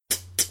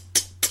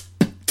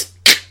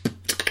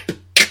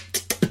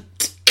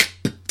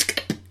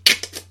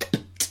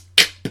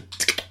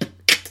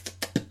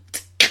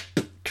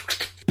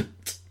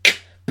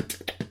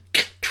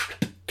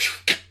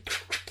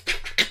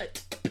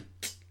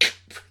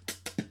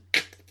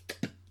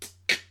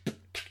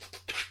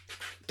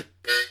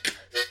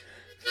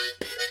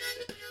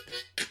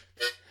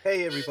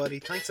Hey everybody,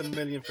 thanks a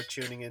million for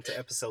tuning in to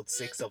episode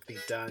 6 of the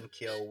Dan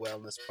Keogh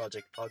Wellness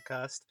Project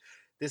podcast.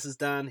 This is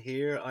Dan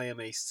here. I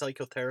am a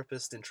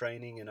psychotherapist in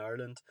training in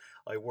Ireland.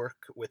 I work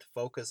with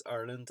Focus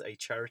Ireland, a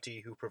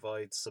charity who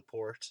provides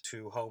support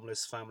to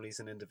homeless families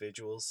and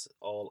individuals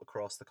all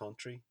across the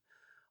country.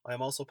 I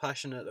am also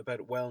passionate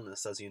about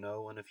wellness, as you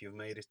know, and if you've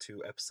made it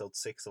to episode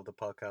 6 of the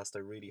podcast, I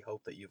really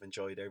hope that you've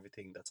enjoyed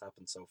everything that's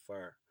happened so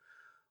far.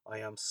 I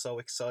am so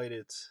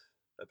excited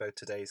about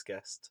today's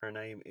guest. Her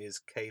name is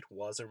Kate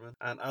Wasserman,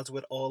 and as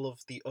with all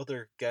of the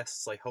other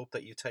guests, I hope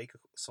that you take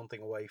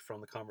something away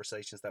from the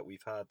conversations that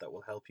we've had that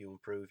will help you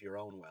improve your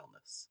own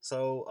wellness.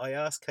 So I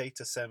asked Kate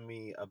to send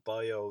me a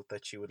bio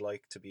that she would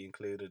like to be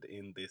included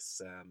in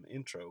this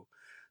intro.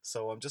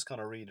 So I'm just going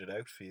to read it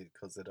out for you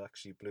because it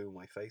actually blew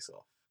my face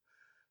off.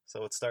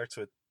 So it starts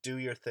with, do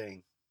your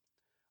thing.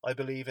 I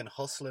believe in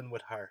hustling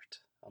with heart,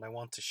 and I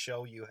want to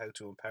show you how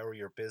to empower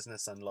your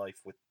business and life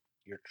with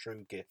your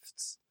true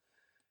gifts.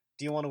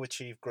 Do you want to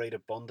achieve great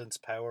abundance,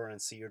 power,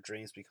 and see your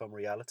dreams become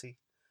reality?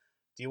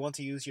 Do you want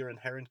to use your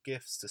inherent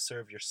gifts to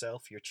serve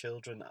yourself, your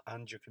children,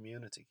 and your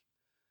community?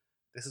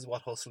 This is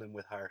what hustling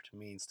with heart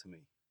means to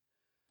me.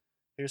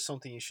 Here's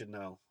something you should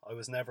know. I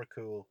was never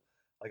cool.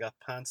 I got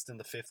pantsed in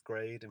the 5th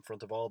grade in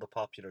front of all the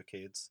popular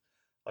kids.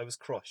 I was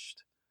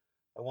crushed.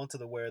 I wanted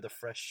to wear the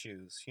fresh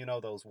shoes. You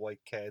know, those white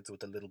Keds with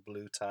the little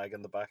blue tag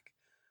on the back.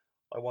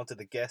 I wanted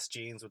the Guess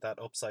jeans with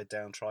that upside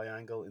down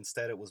triangle.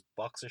 Instead it was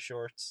boxer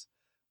shorts,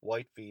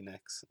 white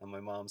V-necks, and my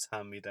mom's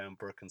hand-me-down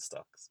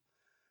Birkenstocks.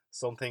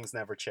 Some things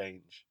never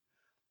change.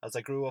 As I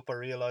grew up, I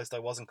realised I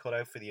wasn't cut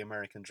out for the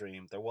American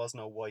dream. There was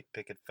no white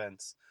picket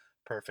fence,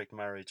 perfect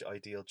marriage,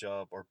 ideal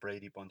job, or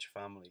Brady Bunch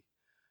family.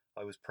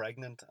 I was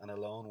pregnant and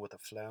alone with a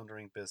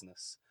floundering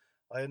business.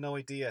 I had no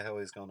idea how I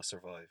was going to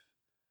survive.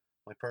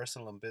 My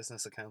personal and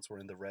business accounts were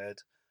in the red,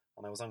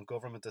 and I was on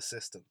government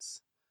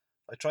assistance.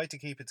 I tried to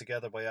keep it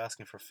together by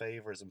asking for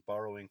favours and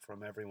borrowing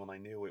from everyone I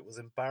knew. It was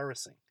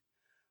embarrassing.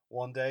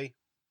 One day,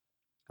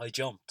 I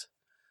jumped.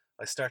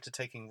 I started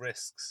taking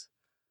risks.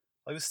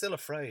 I was still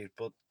afraid,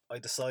 but I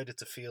decided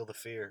to feel the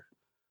fear.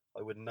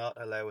 I would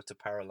not allow it to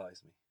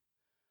paralyse me.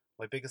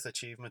 My biggest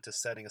achievement is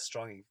setting a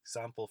strong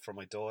example for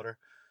my daughter.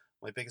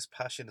 My biggest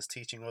passion is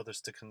teaching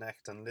others to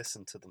connect and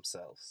listen to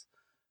themselves.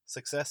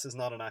 Success is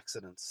not an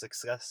accident.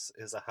 Success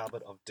is a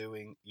habit of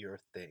doing your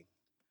thing.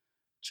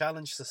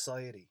 Challenge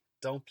society.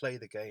 Don't play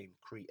the game.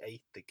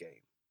 Create the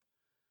game.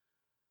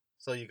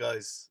 So you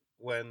guys,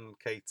 when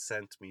Kate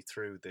sent me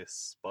through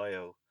this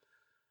bio,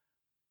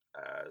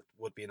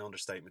 would be an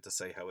understatement to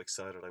say how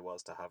excited I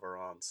was to have her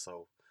on.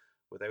 So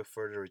without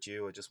further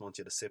ado, I just want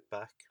you to sit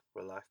back,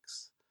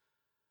 relax,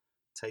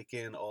 take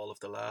in all of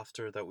the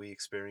laughter that we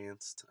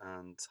experienced,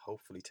 and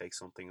hopefully take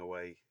something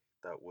away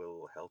that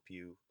will help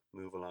you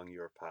move along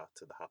your path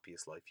to the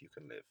happiest life you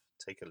can live.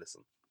 Take a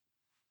listen.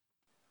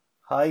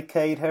 Hi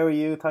Kate, how are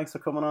you? Thanks for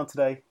coming on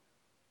today.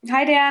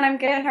 Hi Dan, I'm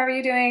good. How are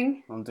you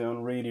doing? I'm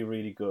doing really,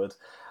 really good.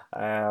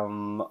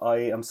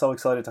 I am so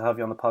excited to have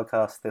you on the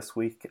podcast this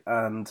week,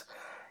 and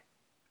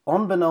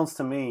unbeknownst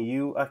to me,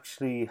 this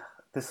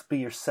will be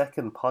your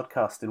second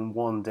podcast in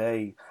one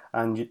day,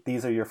 and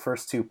these are your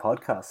first 2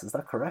 podcasts. Is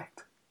that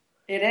correct?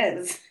 It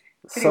is.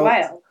 Pretty So,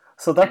 wild.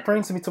 so that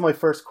brings me to my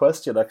first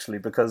question, actually,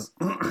 because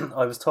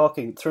I was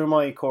talking through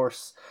my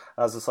course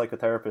as a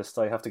psychotherapist.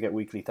 I have to get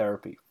weekly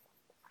therapy,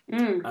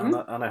 Mm-hmm.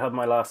 and I had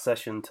my last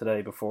session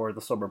today before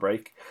the summer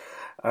break,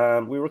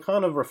 and we were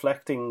kind of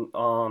reflecting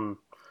on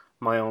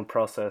my own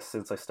process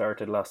since I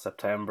started last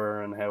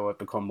September and how I've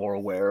become more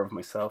aware of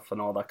myself and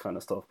all that kind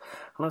of stuff.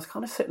 And I was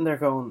kind of sitting there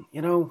going,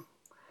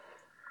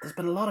 there's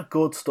been a lot of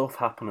good stuff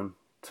happening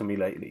to me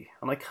lately,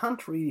 and I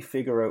can't really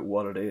figure out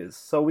what it is.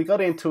 So we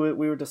got into it,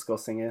 we were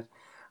discussing it,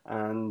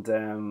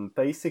 and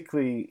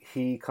basically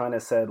he kind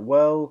of said,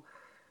 well,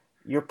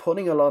 you're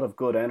putting a lot of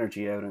good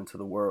energy out into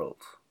the world,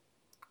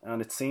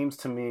 and it seems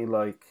to me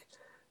like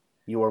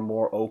you are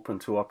more open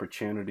to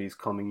opportunities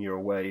coming your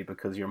way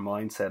because your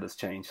mindset has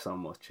changed so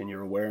much and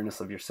your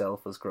awareness of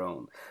yourself has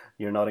grown.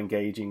 You're not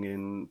engaging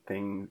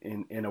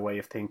in a way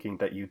of thinking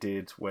that you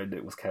did when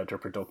it was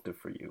counterproductive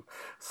for you.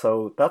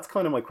 So that's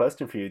kind of my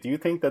question for you. Do you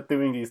think that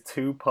doing these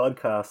 2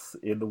 podcasts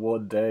in the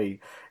one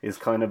day is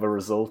kind of a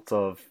result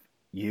of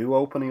you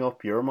opening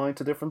up your mind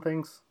to different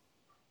things?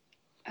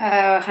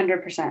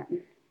 100%.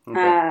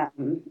 Okay.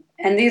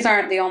 And these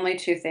aren't the only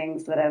 2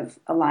 things that have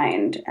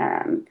aligned.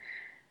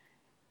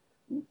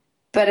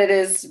 But it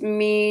is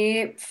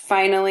me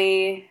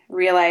finally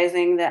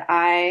realizing that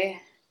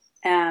I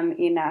am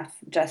enough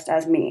just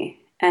as me,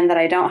 and that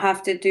I don't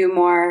have to do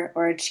more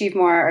or achieve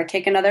more or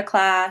take another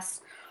class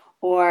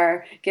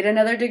or get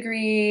another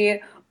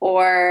degree,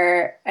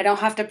 or I don't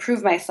have to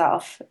prove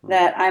myself,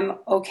 that I'm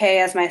okay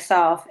as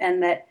myself,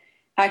 and that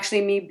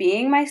actually me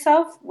being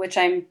myself, which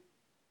I'm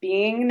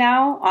being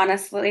now,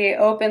 honestly,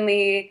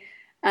 openly,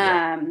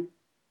 Yeah.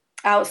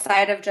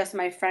 outside of just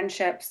my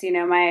friendships,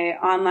 my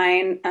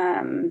online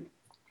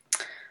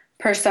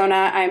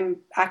persona, I'm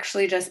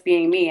actually just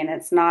being me, and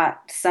it's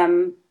not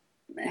some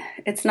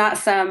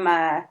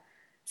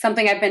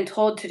something I've been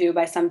told to do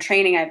by some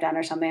training I've done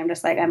or something. I'm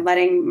just like, I'm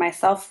letting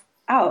myself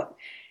out.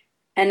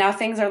 And now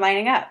things are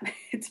lining up.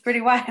 It's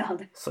pretty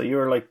wild. So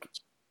you're like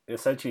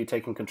essentially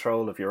taking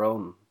control of your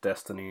own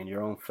destiny and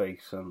your own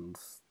fate, and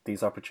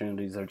these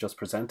opportunities are just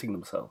presenting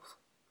themselves.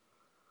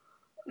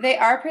 They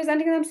are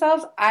presenting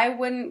themselves. I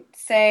wouldn't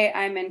say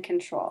I'm in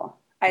control.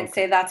 I'd Okay.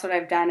 say that's what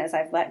I've done is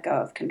I've let go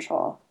of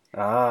control.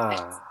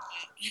 Ah,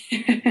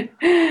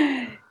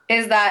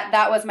 Is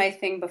that was my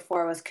thing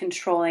before was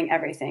controlling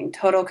everything.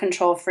 Total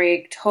control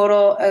freak,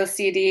 total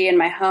OCD in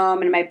my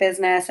home and my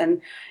business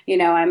and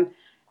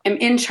I'm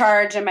in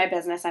charge in my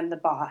business, I'm the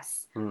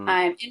boss. hmm.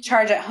 I'm in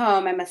charge at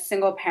home, I'm a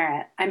single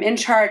parent. I'm in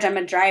charge, I'm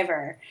a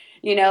driver.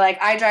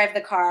 Like I drive the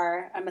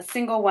car. I'm a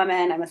single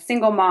woman, I'm a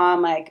single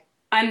mom, like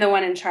I'm the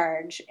one in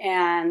charge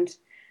and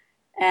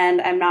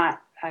I'm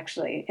not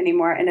actually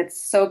anymore. And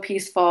it's so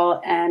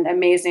peaceful and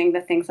amazing the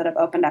things that have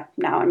opened up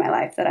now in my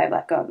life that I've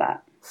let go of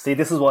that. See,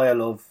 this is why I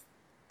love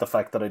the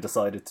fact that I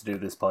decided to do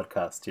this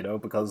podcast,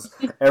 because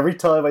every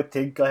time I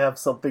think I have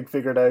something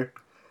figured out,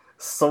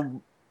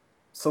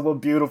 someone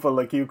beautiful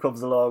like you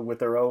comes along with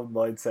their own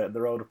mindset and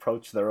their own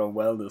approach to their own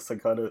wellness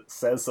and kind of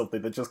says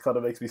something that just kind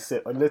of makes me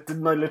sit.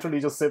 Didn't I literally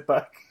just sit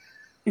back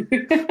in my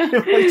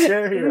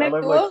chair here Isn't and that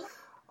I'm like, cool?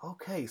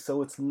 okay,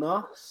 so it's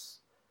not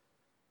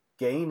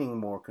gaining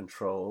more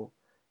control.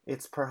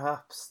 It's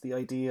perhaps the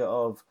idea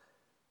of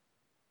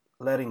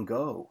letting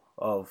go,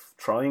 of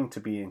trying to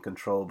be in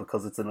control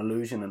because it's an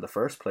illusion in the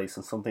first place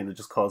and something that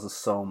just causes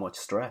so much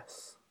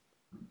stress.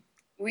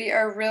 We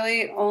are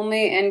really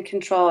only in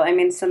control. I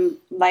mean, some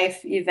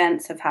life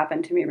events have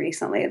happened to me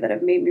recently that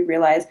have made me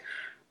realize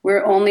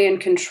we're only in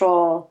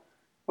control.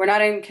 We're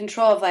not in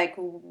control of like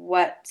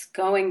what's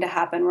going to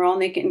happen. We're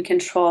only in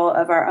control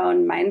of our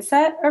own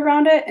mindset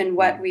around it and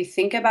what Mm. we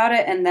think about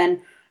it and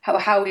then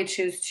how we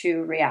choose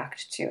to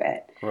react to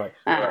it. Right.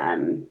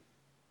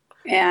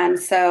 And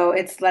so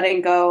it's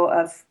letting go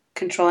of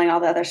controlling all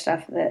the other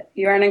stuff that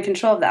you aren't in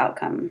control of the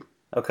outcome.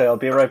 Okay, I'll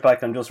be right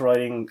back. I'm just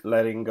writing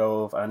letting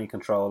go of any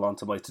control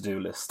onto my to do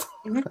list.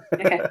 Mhm.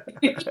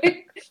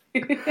 Okay.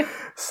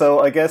 So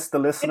I guess the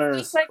It's just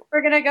listeners. like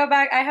we're gonna go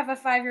back. I have a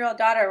 5-year-old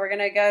daughter. We're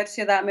gonna go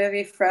to that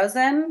movie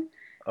Frozen.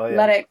 Oh,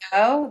 Let yeah. It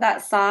Go.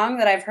 That song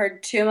that I've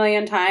heard 2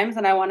 million times,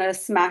 and I want to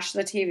smash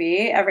the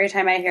TV every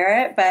time I hear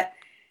it. But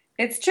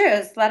it's true.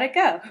 It's Let It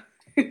Go.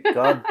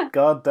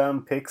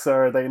 Goddamn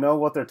Pixar, they know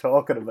what they're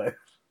talking about,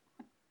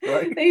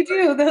 right? They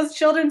do. Those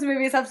children's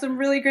movies have some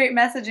really great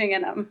messaging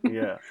in them.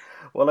 Yeah.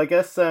 Well, I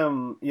guess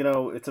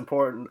it's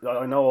important.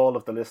 I know all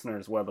of the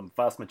listeners, well, the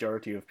vast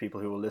majority of people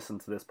who will listen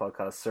to this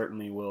podcast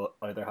certainly will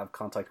either have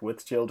contact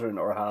with children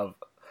or have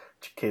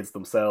kids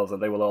themselves,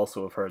 and they will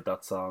also have heard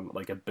that song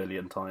like a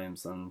billion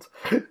times, and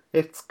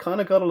it's kind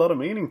of got a lot of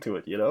meaning to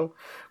it.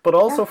 But Yeah.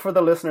 also for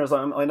the listeners,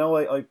 I know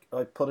I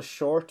put a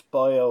short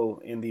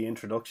bio in the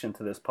introduction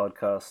to this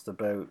podcast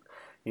about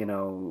you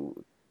know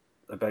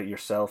about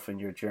yourself and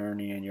your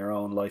journey and your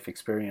own life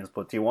experience,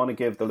 but do you want to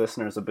give the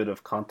listeners a bit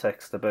of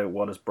context about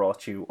what has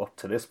brought you up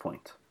to this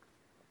point?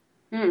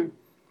 Hmm.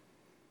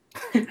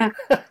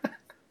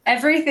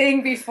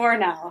 Everything before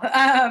now.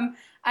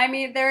 I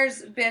mean,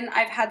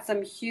 I've had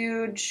some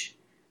huge,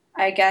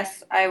 I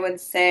guess I would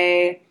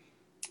say,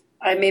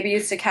 I maybe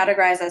used to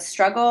categorize as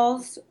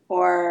struggles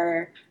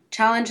or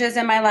challenges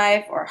in my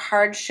life or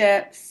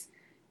hardships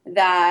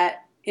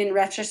that in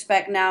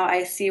retrospect now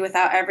I see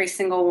without every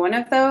single one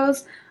of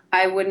those,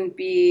 I wouldn't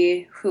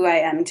be who I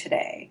am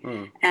today.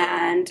 Hmm.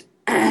 And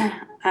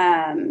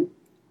um,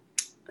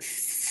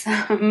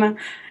 some,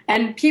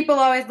 and people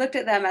always looked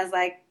at them as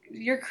like,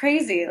 you're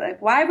crazy.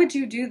 Like, why would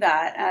you do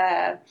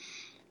that?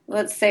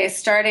 Let's say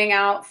starting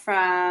out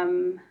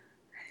from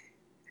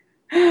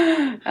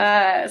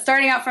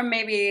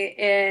maybe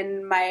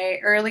in my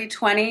early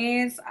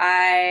 20s,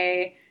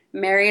 I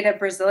married a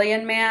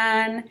Brazilian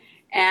man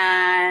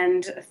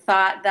and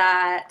thought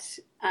that,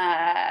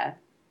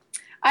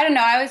 I don't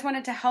know, I always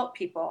wanted to help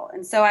people.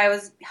 And so I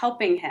was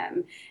helping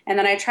him. And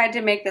then I tried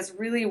to make this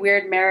really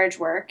weird marriage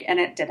work, and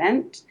it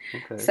didn't.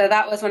 Okay. So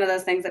that was one of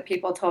those things that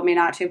people told me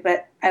not to,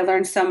 but I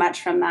learned so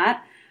much from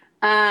that.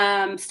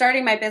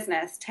 Starting my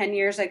business 10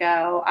 years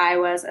ago, I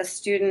was a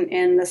student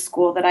in the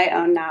school that I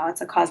own now.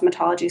 It's a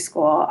cosmetology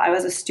school. I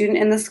was a student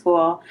in the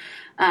school.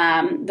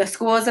 The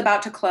school is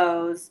about to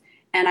close,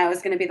 and I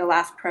was going to be the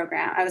last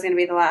program. I was going to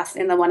be the last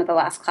in one of the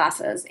last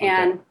classes. Okay.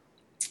 And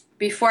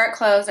before it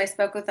closed, I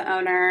spoke with the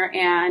owner,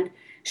 and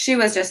she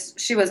was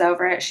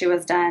over it. She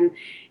was done.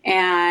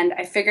 And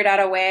I figured out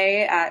a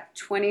way at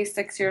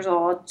 26 years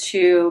old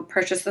to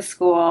purchase the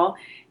school,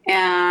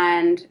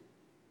 and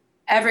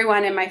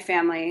everyone in my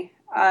family,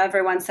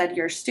 everyone said,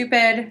 "You're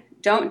stupid.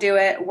 Don't do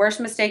it. Worst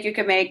mistake you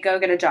could make. Go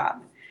get a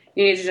job.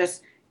 You need to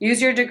just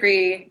use your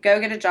degree. Go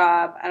get a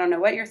job. I don't know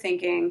what you're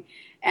thinking."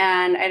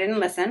 And I didn't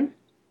listen.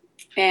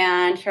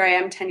 And here I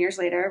am 10 years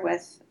later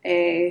with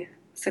a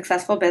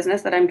successful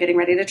business that I'm getting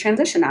ready to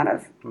transition out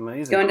of.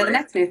 Amazing. Go into the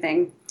next new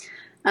thing.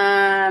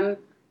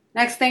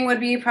 Next thing would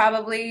be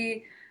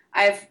probably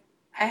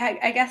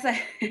I guess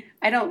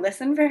I don't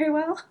listen very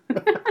well.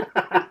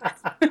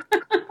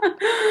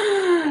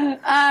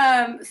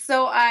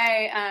 So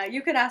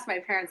you could ask my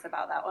parents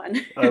about that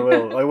one. I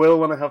will. I will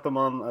when I have them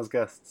on as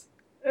guests.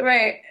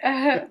 Right.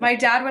 My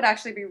dad would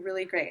actually be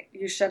really great.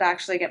 You should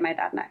actually get my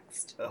dad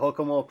next. Hook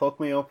him up. Hook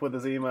me up with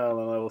his email,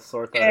 and I will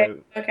sort that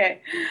Okay. out.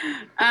 Okay.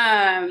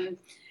 Um,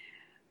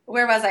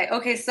 where was I?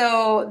 Okay,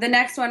 so the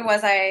next one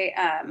was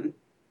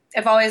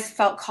I've always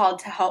felt called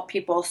to help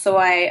people. So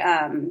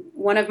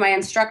one of my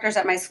instructors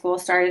at my school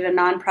started a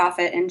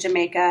nonprofit in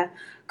Jamaica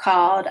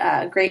called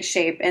Great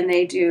Shape, and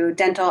they do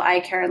dental, eye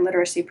care, and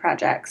literacy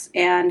projects.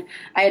 And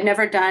I had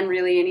never done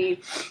really any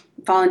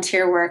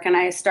volunteer work, and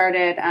I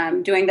started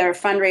doing their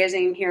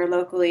fundraising here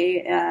locally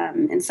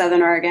in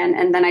Southern Oregon,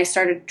 and then I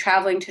started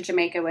traveling to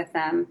Jamaica with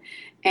them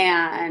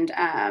and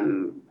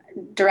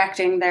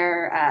directing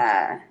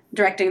the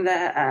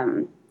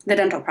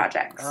dental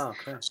projects. Oh,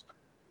 okay.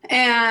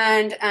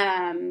 And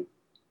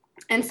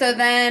so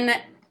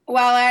then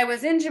while I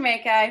was in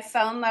Jamaica, I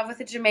fell in love with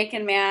a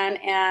Jamaican man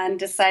and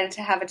decided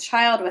to have a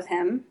child with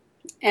him.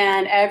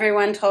 And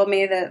everyone told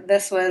me that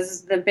this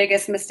was the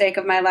biggest mistake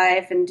of my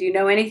life. And do you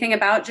know anything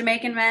about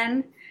Jamaican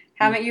men?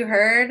 Haven't you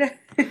heard?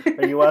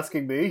 Are you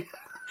asking me?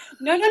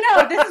 No.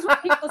 This is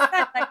what people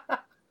said. Like,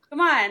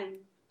 come on,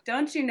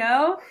 don't you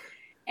know?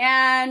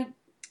 And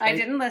I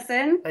didn't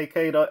listen. Hey,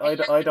 Kate,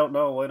 I don't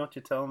know. Why don't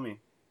you tell me?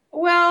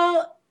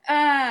 Well,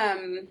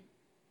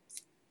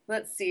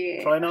 let's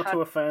see. Try not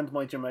to offend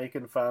my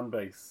Jamaican fan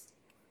base.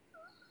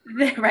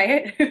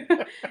 Right?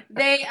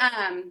 They,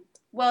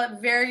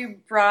 very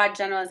broad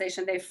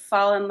generalization. They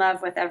fall in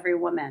love with every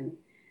woman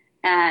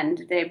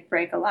and they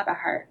break a lot of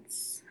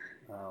hearts.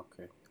 Oh,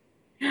 okay.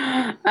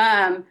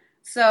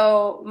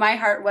 So my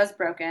heart was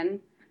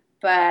broken,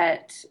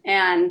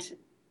 and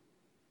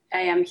I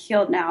am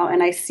healed now,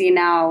 and I see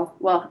now,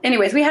 well,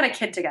 anyways, we had a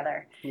kid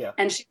together. Yeah.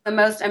 And she's the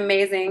most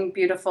amazing,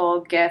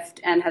 beautiful gift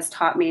and has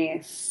taught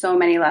me so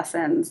many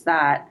lessons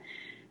that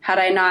had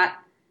I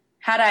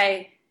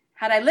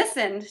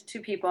listened to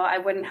people, I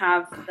wouldn't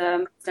have the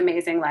most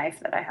amazing life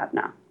that I have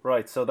now.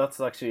 Right, so that's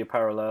actually a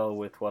parallel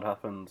with what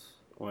happened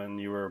when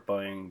you were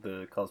buying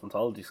the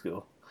cosmetology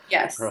school.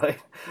 Yes. Right?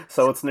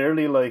 So it's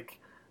nearly like,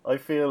 I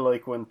feel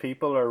like when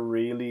people are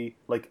really,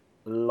 like,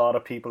 a lot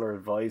of people are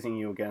advising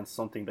you against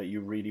something that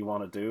you really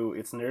want to do,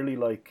 it's nearly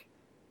like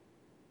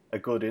a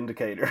good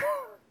indicator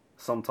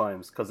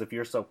sometimes, because if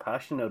you're so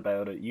passionate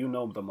about it, you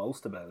know the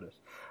most about it,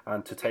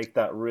 and to take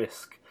that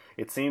risk,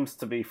 it seems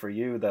to be for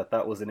you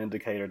that was an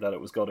indicator that it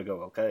was going to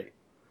go okay.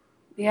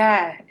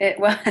 Yeah, it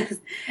was.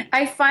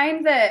 I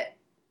find that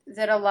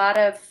a lot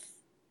of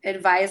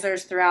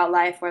advisors throughout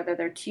life, whether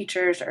they're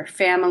teachers or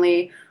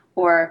family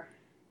or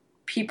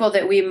people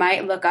that we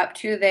might look up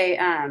to, they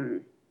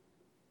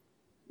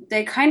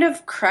kind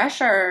of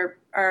crush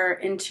our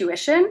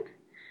intuition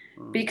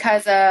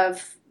because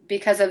of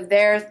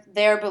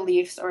their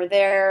beliefs or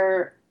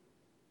their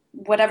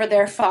whatever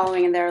they're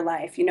following in their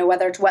life,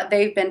 whether it's what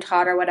they've been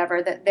taught or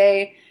whatever, that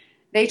they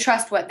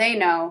trust what they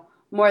know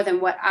more than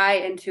what I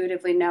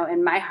intuitively know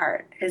in my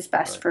heart is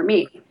best for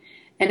me.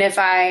 And if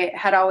I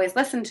had always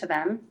listened to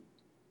them,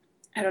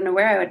 I don't know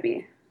where I would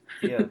be.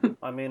 Yeah,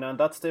 I mean, and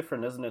that's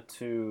different, isn't it,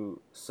 to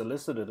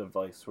solicited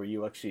advice, where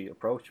you actually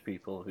approach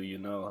people who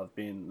have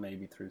been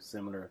maybe through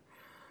similar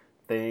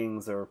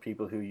things, or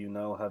people who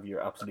have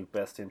your absolute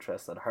best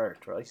interests at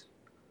heart, right?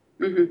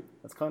 Mm-hmm.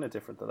 That's kind of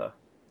different to that.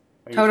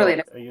 Totally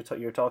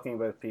different. You're talking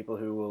about people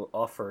who will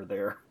offer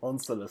their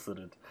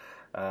unsolicited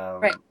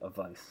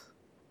advice.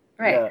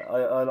 Right. Yeah,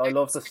 I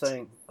love the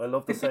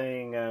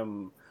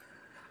saying.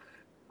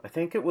 I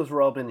think it was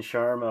Robin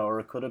Sharma, or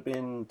it could have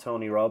been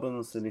Tony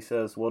Robbins, and he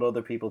says, "What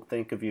other people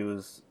think of you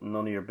is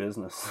none of your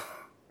business."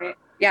 Right.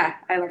 Yeah,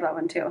 I love that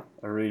one too.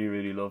 I really,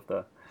 really love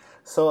that.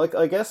 So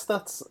I guess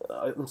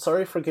I'm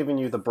sorry for giving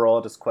you the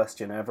broadest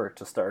question ever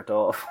to start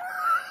off.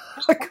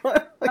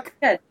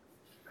 Good.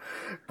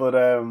 But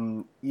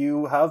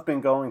you have been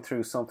going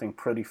through something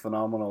pretty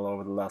phenomenal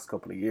over the last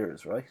couple of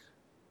years, right?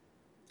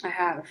 I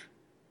have.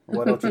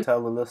 Why don't you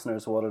tell the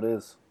listeners what it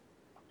is?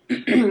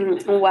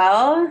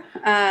 Well,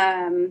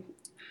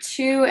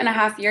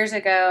 2.5 years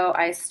ago,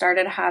 I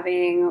started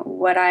having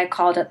what I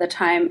called at the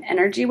time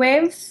energy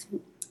waves.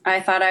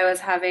 I thought I was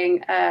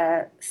having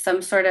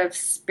some sort of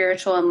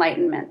spiritual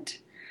enlightenment.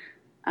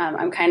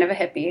 I'm kind of a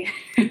hippie.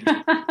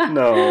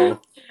 No.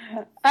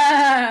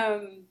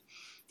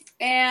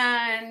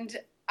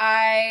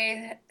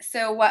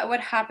 So what would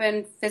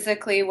happen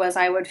physically was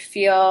I would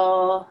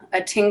feel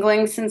a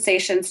tingling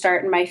sensation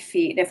start in my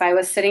feet. If I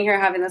was sitting here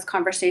having this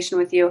conversation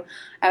with you,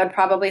 I would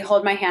probably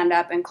hold my hand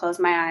up and close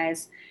my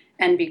eyes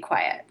and be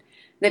quiet.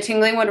 The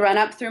tingling would run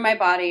up through my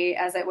body.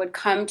 As it would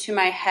come to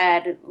my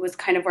head was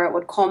kind of where it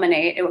would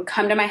culminate. It would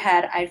come to my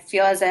head. I'd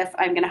feel as if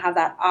I'm going to have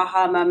that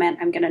aha moment.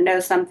 I'm going to know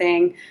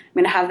something. I'm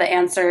going to have the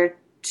answer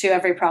to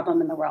every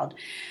problem in the world.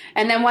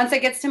 And then once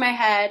it gets to my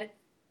head,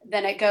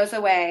 then it goes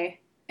away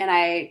and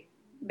I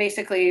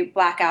basically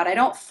black out. I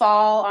don't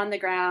fall on the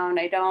ground.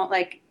 I don't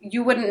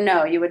you wouldn't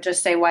know. You would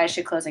just say, why is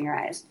she closing her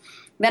eyes?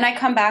 Then I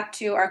come back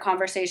to our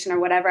conversation or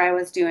whatever I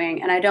was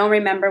doing, and I don't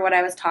remember what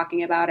I was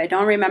talking about. I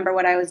don't remember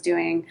what I was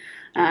doing.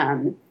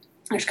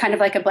 There's kind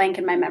of like a blank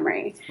in my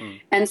memory.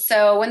 And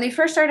so when they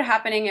first started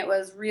happening, it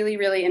was really,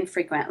 really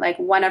infrequent, like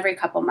one every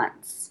couple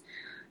months.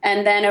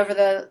 And then over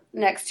the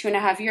next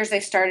 2.5 years, they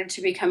started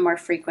to become more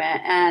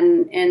frequent.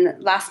 And in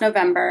last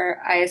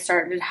November, I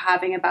started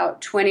having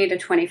about 20 to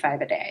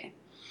 25 a day.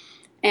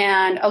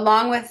 And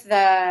along with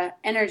the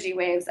energy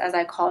waves, as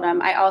I called them,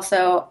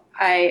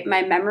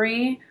 my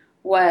memory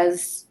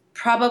was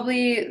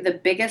probably the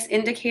biggest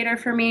indicator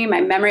for me.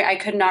 My memory, I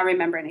could not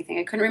remember anything.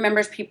 I couldn't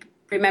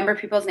remember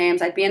people's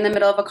names. I'd be in the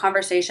middle of a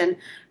conversation,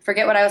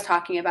 forget what I was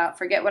talking about,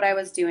 forget what I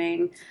was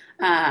doing.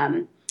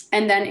 And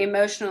then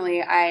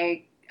emotionally,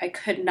 I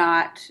could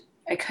not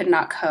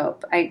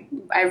cope. I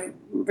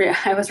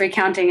was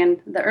recounting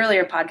in the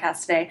earlier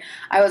podcast today.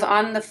 I was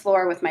on the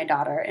floor with my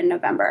daughter in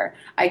November.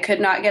 I could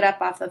not get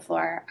up off the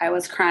floor. I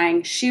was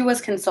crying. She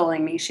was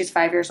consoling me. She's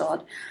 5 years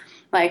old.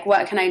 Like,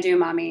 what can I do,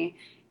 mommy?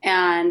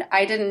 And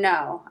I didn't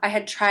know. I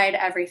had tried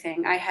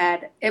everything.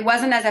 It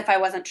wasn't as if I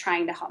wasn't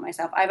trying to help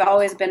myself. I've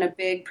always been a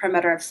big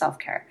promoter of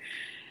self-care,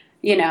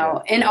 in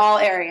all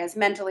areas,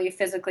 mentally,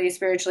 physically,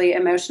 spiritually,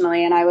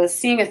 emotionally. And I was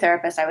seeing a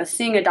therapist. I was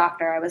seeing a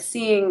doctor. I was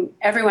seeing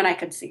everyone I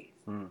could see.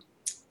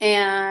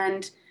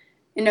 And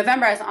in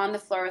November, I was on the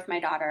floor with my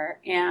daughter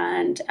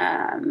and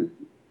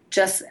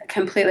just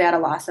completely at a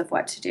loss of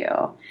what to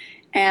do.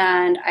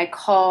 And I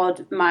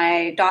called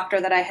my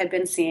doctor that I had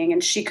been seeing,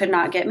 and she could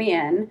not get me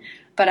in,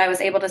 but I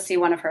was able to see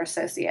one of her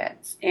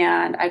associates.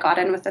 And I got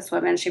in with this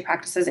woman. She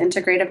practices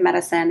integrative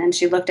medicine, and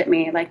she looked at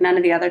me like none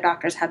of the other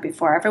doctors had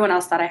before. Everyone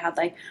else thought I had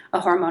like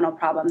a hormonal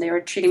problem. They were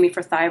treating me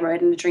for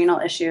thyroid and adrenal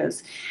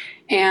issues.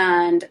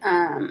 And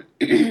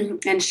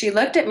and she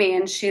looked at me,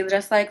 and she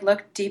just like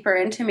looked deeper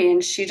into me,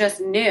 and she just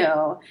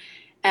knew.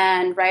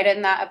 And right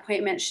in that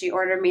appointment, she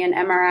ordered me an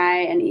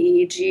MRI, an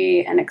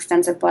EEG, and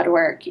extensive blood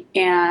work.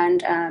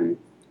 And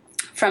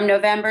from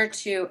November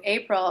to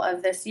April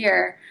of this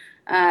year,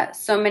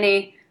 so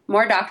many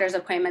more doctor's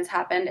appointments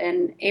happened.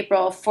 In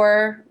April,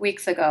 4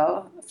 weeks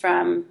ago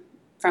from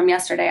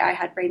yesterday, I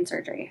had brain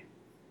surgery.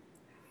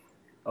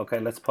 Okay,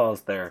 let's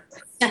pause there.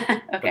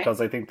 Okay. Because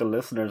I think the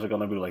listeners are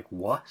going to be like,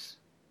 what?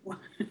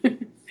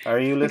 Are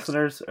you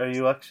listeners? Are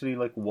you actually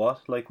like,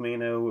 what? Like me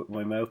now with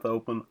my mouth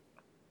open?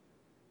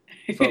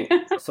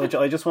 So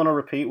I just want to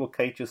repeat what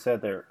Kate just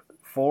said there.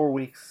 4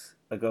 weeks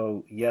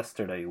ago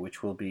yesterday,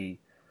 which will be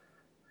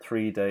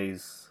 3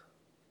 days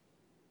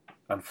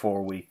and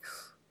 4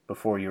 weeks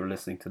before you're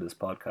listening to this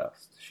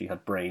podcast, she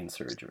had brain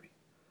surgery.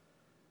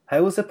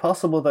 How is it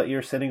possible that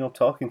you're sitting up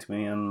talking to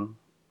me and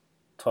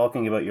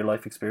talking about your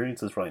life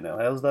experiences right now?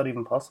 How is that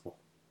even possible?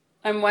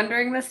 I'm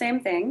wondering the same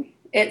thing.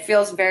 It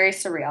feels very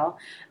surreal.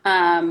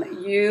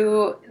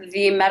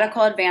 The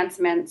medical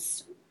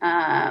advancements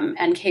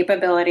and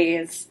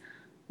capabilities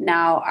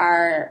now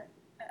are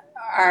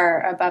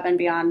above and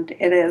beyond.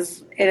 It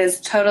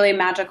is totally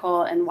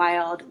magical and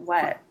wild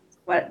what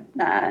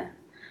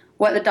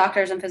the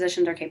doctors and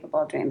physicians are capable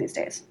of doing these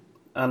days.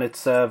 And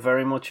it's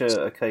very much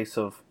a case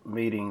of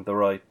meeting the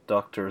right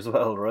doctor as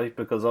well, right?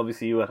 Because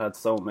obviously you had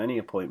so many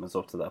appointments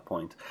up to that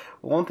point.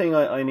 One thing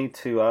I need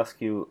to ask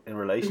you in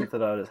relation to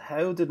that is,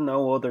 how did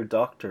no other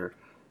doctor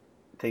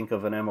think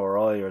of an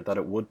MRI or that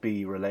it would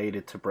be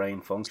related to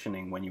brain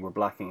functioning when you were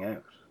blacking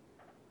out?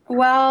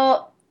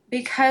 Well,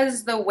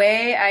 because the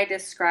way I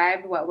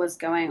described what was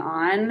going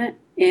on,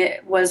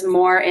 it was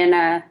more in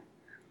a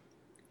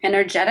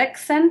energetic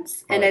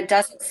sense, and it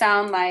doesn't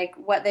sound like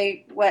what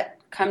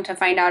come to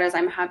find out is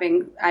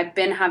I've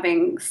been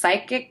having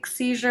psychic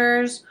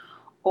seizures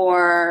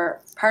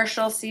or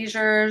partial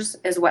seizures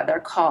is what they're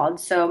called.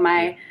 So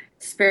my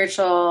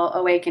spiritual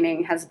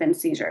awakening has been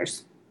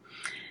seizures.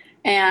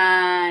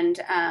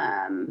 And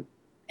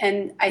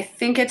I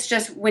think it's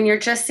just when you're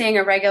just seeing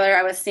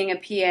I was seeing a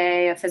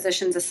PA, a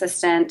physician's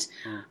assistant,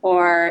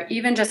 or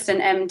even just an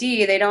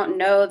MD, they don't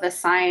know the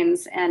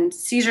signs, and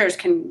seizures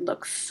can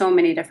look so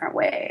many different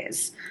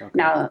ways. Okay.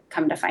 Now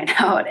come to find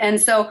out. And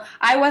so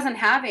I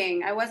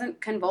wasn't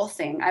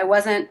convulsing. I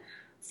wasn't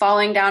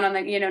falling down on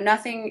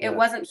nothing. Yeah. It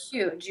wasn't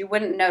huge. You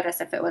wouldn't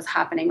notice if it was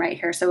happening right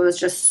here. So it was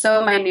just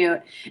so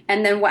minute.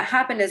 And then what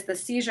happened is the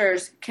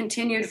seizures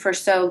continued for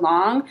so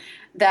long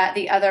that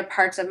the other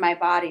parts of my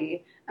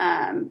body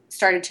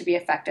started to be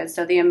affected.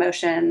 So the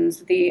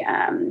emotions, the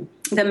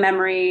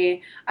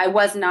memory, I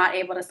was not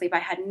able to sleep. I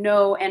had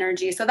no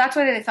energy. So that's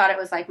why they thought it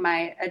was like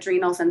my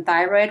adrenals and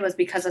thyroid, was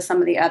because of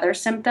some of the other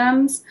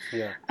symptoms.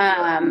 Yeah.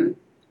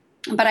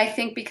 But I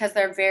think because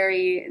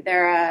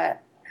they're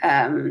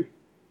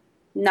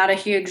not a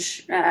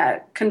huge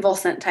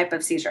convulsant type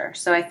of seizure.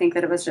 So I think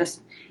that it was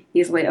just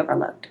easily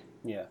overlooked.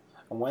 Yeah.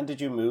 And when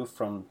did you move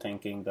from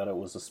thinking that it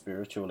was a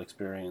spiritual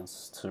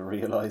experience to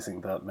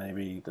realizing that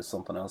maybe there's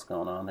something else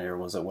going on here?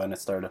 Was it when it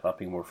started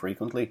happening more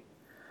frequently?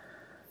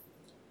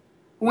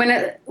 When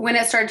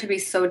it started to be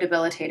so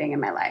debilitating in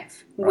my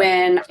life, right.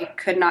 When I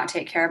could not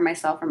take care of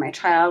myself or my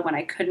child, when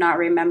I could not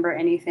remember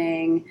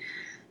anything,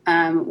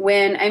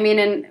 when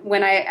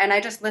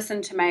I just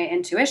listened to my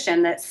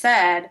intuition that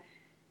said,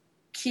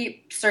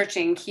 keep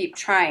searching, keep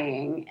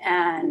trying,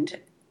 and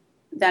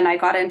then I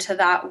got into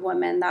that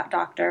woman, that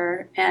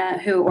doctor,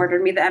 who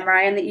ordered me the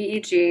MRI and the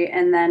EEG,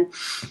 and then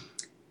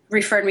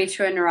referred me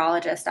to a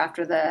neurologist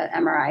after the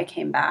MRI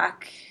came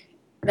back.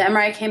 The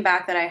MRI came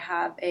back that I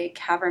have a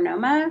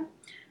cavernoma,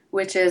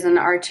 which is an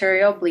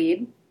arterial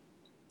bleed,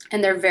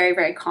 and they're they're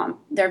very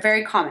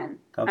common.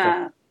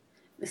 Okay.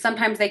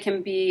 Sometimes they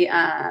can be,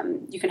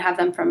 you can have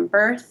them from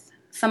birth.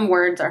 Some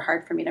words are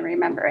hard for me to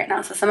remember right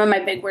now, so some of my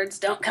big words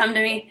don't come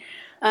to me.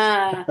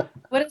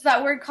 What is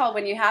that word called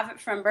when you have it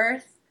from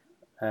birth?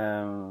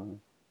 Um,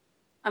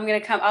 I'll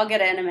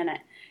get it in a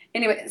minute.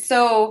 Anyway,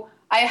 so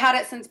I had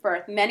it since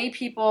birth. Many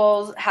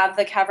people have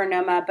the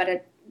cavernoma,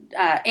 but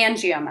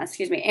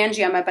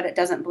angioma, but it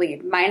doesn't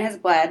bleed. Mine has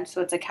bled,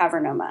 so it's a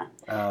cavernoma.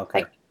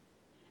 okay.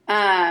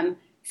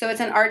 So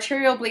it's an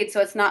arterial bleed, so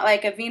it's not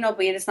like a venal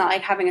bleed. It's not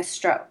like having a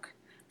stroke.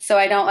 So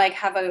I don't like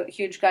have a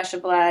huge gush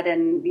of blood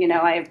and,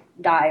 I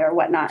die or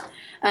whatnot.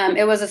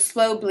 It was a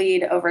slow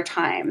bleed over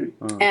time.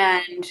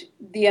 And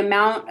the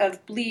amount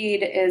of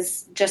bleed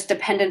is just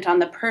dependent on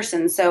the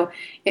person. So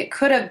it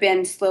could have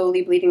been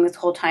slowly bleeding this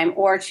whole time,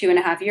 or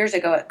 2.5 years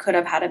ago, it could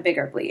have had a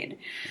bigger bleed.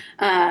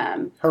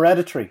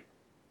 Hereditary.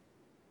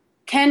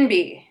 Can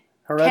be.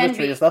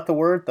 Hereditary, is that the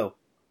word, though?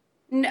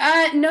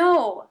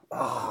 No.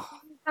 Oh.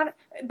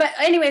 But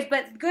anyways,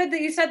 but good that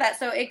you said that.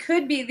 So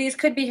these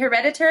could be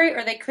hereditary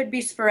or they could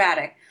be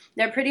sporadic.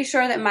 They're pretty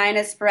sure that mine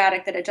is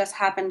sporadic, that it just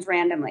happens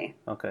randomly.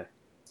 Okay.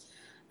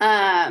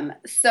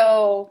 Let's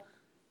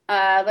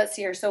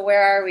see here. So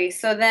where are we?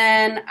 So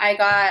then I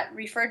got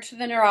referred to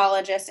the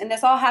neurologist, and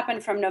this all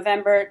happened from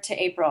November to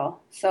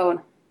April.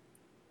 So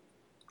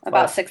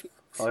about 6 months.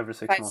 5 or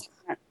 6 months.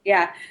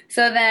 Yeah.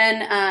 So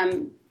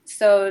then,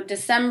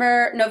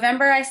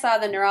 November I saw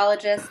the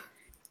neurologist.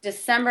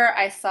 December,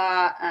 I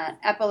saw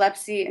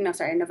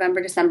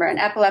November, December, an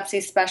epilepsy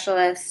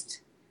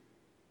specialist.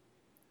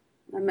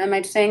 Am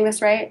I saying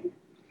this right?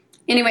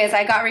 Anyways,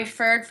 I got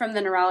referred from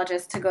the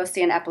neurologist to go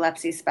see an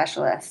epilepsy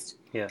specialist.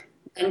 Yeah.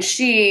 And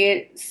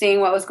she,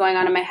 seeing what was going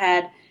on in my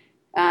head,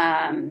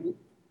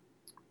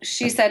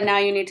 she said, now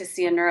you need to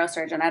see a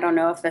neurosurgeon. I don't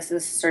know if this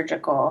is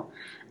surgical.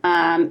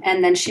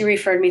 And then she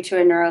referred me to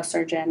a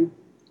neurosurgeon.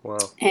 Wow.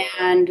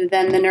 And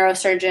then the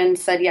neurosurgeon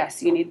said,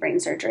 yes, you need brain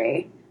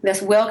surgery. This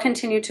will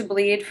continue to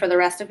bleed for the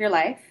rest of your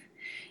life.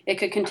 It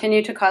could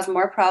continue to cause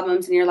more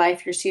problems in your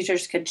life. Your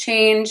seizures could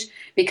change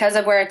because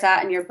of where it's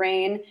at in your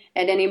brain.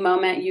 At any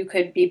moment, you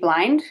could be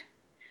blind.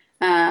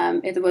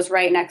 It was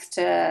right next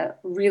to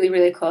really,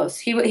 really close.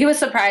 He was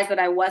surprised that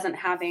I wasn't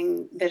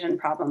having vision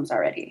problems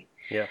already.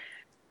 Yeah.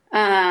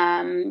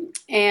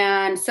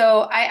 And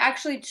so I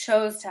actually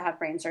chose to have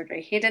brain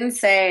surgery. He didn't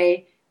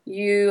say,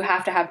 you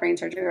have to have brain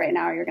surgery right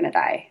now or you're going to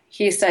die.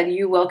 He said,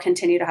 you will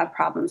continue to have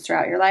problems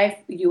throughout your life.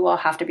 You will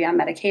have to be on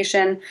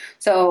medication.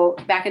 So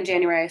back in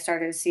January, I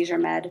started a seizure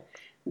med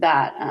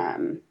that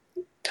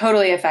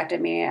totally affected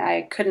me.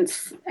 I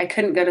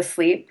couldn't go to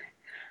sleep.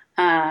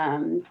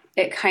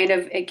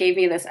 It gave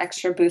me this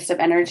extra boost of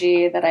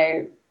energy that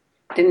I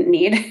didn't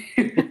need.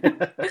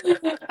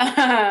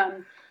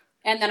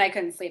 And then I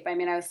couldn't sleep. I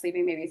mean, I was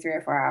sleeping maybe 3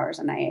 or 4 hours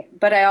a night,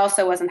 but I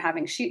also wasn't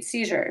having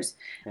seizures.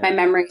 Yeah. My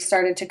memory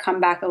started to come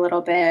back a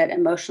little bit.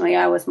 Emotionally,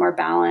 I was more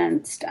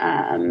balanced.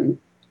 Yeah.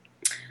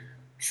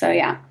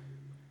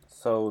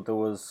 So there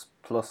was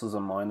pluses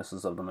and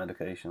minuses of the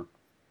medication.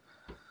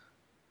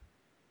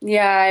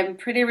 Yeah, I'm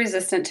pretty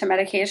resistant to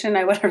medication.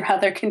 I would have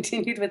rather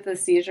continued with the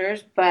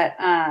seizures, but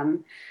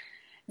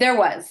there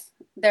was,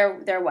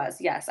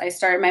 yes.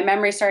 My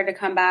memory started to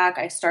come back.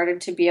 I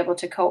started to be able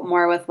to cope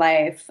more with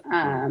life.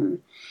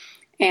 And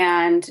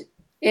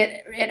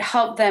it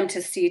helped them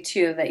to see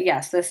too that,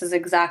 yes, this is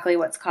exactly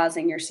what's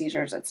causing your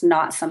seizures. It's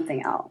not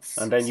something else.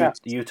 And then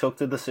you took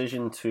the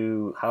decision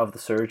to have the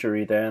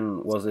surgery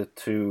then.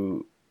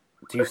 Do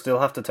you still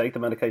have to take the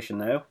medication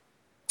now?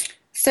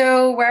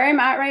 So where I'm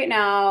at right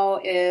now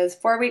is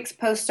 4 weeks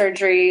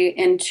post-surgery.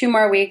 In 2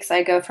 more weeks,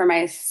 I go for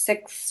my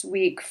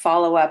 6-week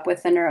follow-up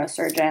with the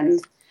neurosurgeon.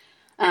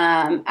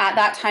 At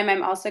that time,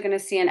 I'm also going to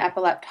see an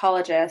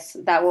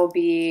epileptologist that will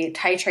be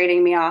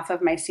titrating me off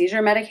of my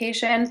seizure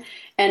medication.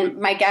 And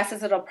my guess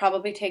is it'll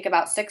probably take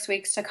about 6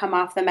 weeks to come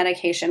off the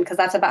medication, because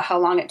that's about how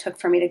long it took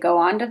for me to go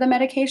on to the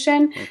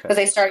medication. Because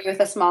they start you with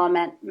a small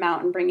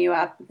amount and bring you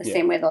up the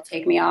same way they'll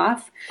take me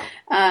off.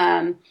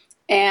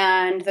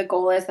 And the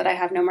goal is that I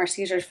have no more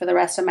seizures for the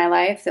rest of my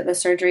life, that the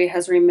surgery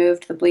has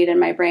removed the bleed in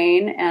my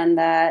brain, and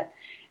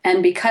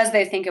because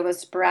they think it was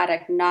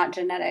sporadic, not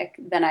genetic,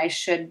 then I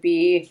should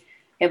be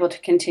able to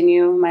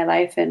continue my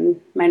life in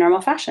my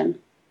normal fashion.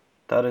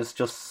 That is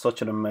just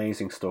such an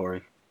amazing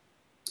story.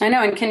 I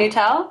know, and can you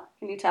tell?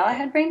 Can you tell I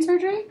had brain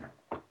surgery?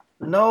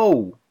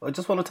 No, I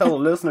just want to tell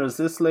the listeners,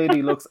 this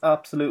lady looks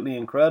absolutely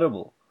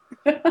incredible.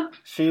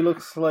 She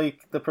looks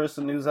like the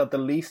person who's had the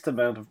least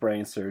amount of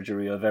brain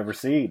surgery I've ever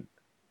seen.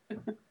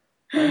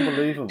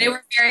 Unbelievable. They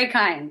were very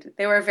kind.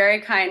 They were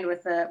very kind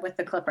with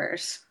the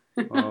clippers.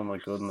 Oh my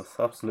goodness,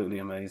 absolutely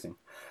amazing.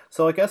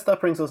 So I guess that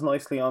brings us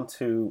nicely on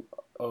to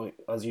oh,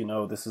 as you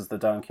know, this is the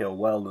Dan Kill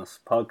Wellness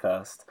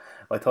podcast.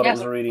 I thought it Yep.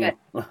 was Good. really,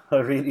 I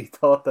really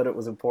thought that it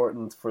was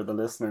important for the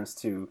listeners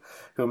to,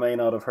 who may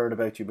not have heard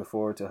about you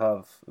before, to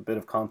have a bit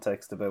of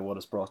context about what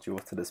has brought you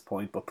up to this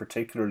point, but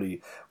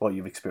particularly what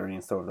you've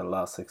experienced over the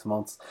last 6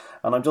 months.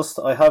 And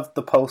I have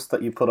the post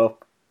that you put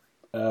up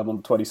on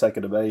the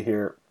 22nd of May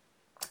here.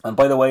 And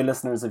by the way,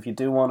 listeners, if you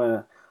do want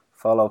to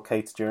follow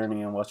Kate's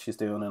journey and what she's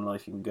doing in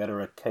life, you can get her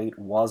at Kate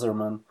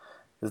Wasserman.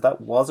 Is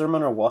that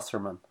Wasserman or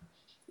Wasserman?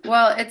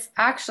 Well, it's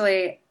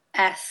actually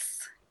S.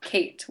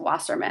 Kate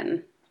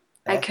Wasserman.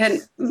 I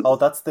couldn't. S. Oh,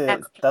 S.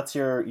 that's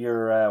your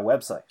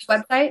website.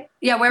 Website?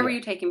 Yeah, where were Yeah,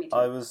 you taking me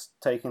I to? was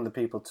taking the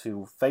people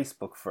to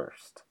Facebook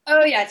first.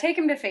 Oh yeah, take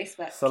him to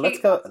Facebook. So let's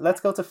Kate go. Wasserman.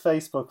 Let's go to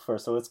Facebook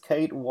first. So it's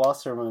Kate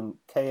Wasserman,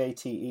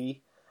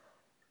 KateWasserman.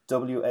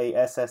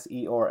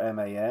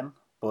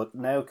 But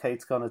now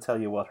Kate's going to tell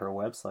you what her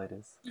website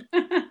is.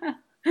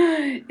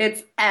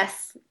 It's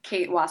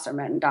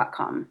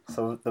skatewasserman.com.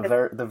 So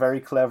the very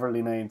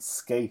cleverly named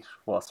Skate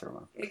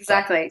Wasserman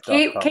Exactly. dot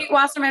Kate com. Kate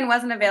Wasserman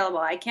wasn't available.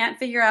 I can't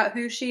figure out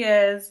who she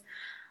is.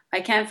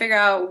 I can't figure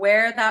out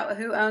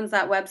who owns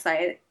that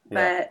website,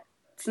 Yeah. but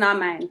it's not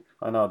mine.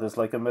 I know there's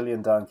like a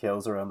million Dan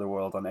Kills around the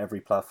world on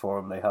every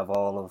platform. They have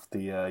all of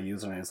the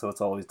usernames, so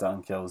it's always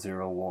Dan Kill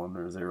 01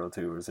 or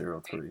 02 or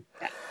 03.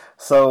 Yeah.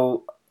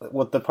 So,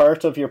 what the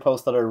part of your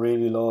post that I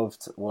really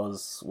loved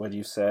was when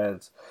you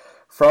said,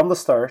 from the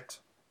start,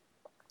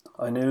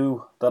 I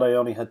knew that I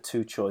only had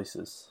two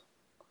choices: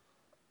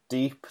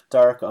 deep,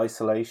 dark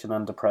isolation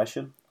and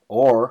depression,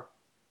 or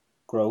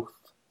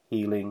growth,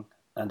 healing,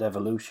 and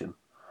evolution.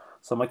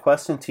 So my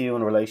question to you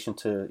in relation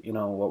to,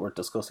 what we're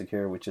discussing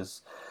here, which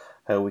is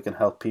how we can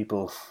help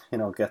people,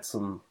 get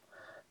some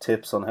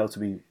tips on how to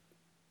be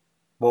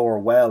more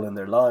well in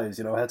their lives,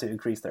 how to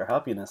increase their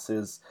happiness,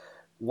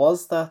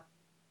 was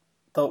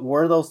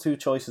were those two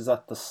choices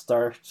at the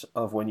start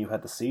of when you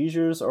had the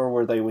seizures, or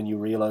were they when you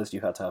realized you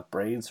had to have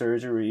brain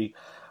surgery?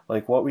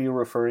 Like, what were you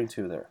referring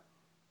to there?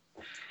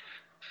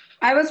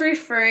 I was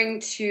referring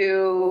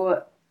to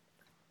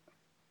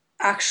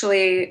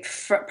actually,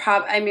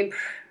 I mean,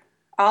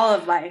 all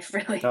of life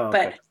really, Oh,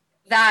 but okay.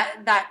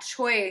 that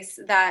choice,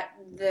 that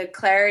the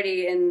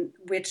clarity in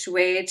which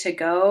way to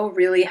go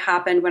really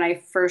happened when I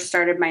first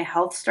started, my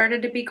health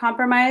started to be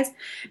compromised,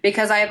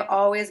 because I've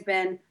always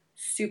been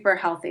super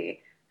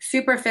healthy,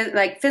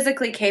 like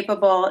physically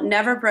capable,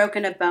 never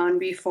broken a bone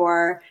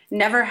before,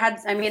 never had,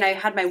 I mean, I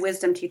had my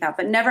wisdom teeth out,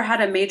 but never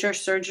had a major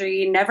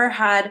surgery, never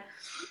had,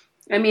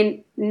 I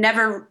mean,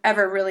 never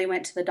ever really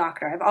went to the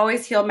doctor. I've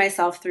always healed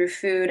myself through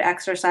food,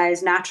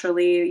 exercise,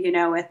 naturally,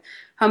 with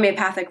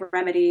homeopathic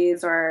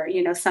remedies or,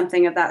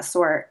 something of that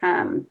sort.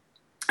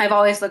 I've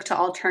always looked to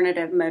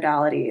alternative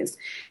modalities,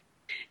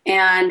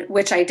 and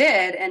which I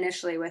did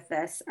initially with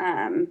this.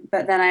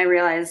 But then I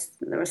realized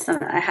there was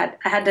I had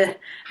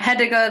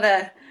to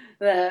go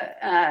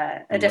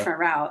a different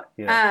route.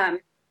 Yeah.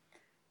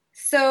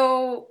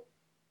 So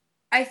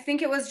I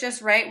think it was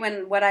just right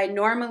when what I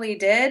normally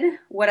did,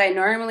 what I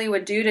normally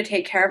would do to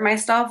take care of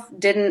myself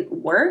didn't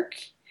work.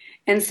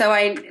 And so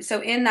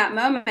in that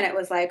moment, it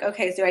was like,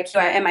 okay, so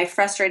am I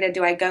frustrated?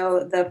 Do I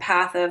go the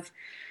path of,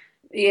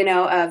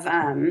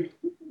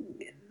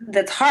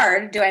 that's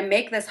hard? Do I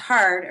make this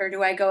hard, or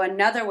do I go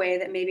another way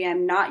that maybe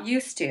I'm not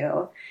used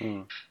to,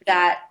 Mm.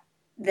 that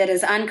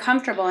is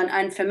uncomfortable and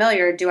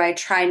unfamiliar? Do I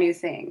try new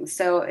things?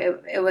 So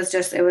it was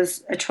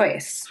a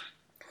choice.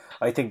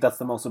 I think that's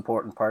the most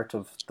important part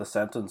of the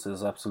sentence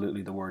is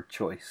absolutely the word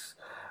choice.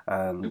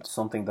 And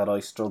something that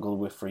I struggled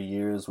with for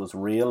years was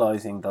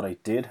realizing that I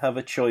did have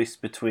a choice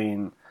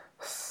between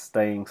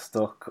staying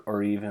stuck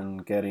or even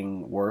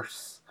getting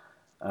worse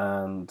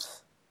and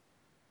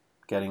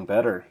getting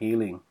better,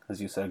 healing, as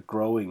you said,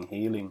 growing,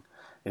 healing,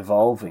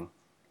 evolving,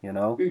 you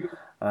know? Mhm.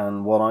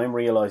 And what I'm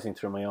realizing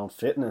through my own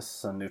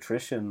fitness and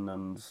nutrition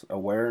and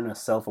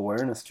awareness,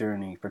 self-awareness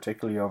journey,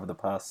 particularly over the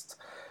past,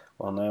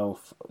 well, now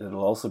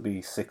it'll also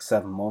be 6,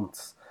 7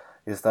 months,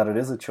 is that it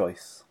is a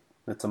choice.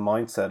 It's a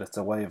mindset. It's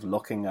a way of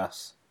looking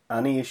at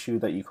any issue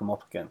that you come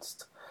up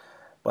against.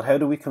 But how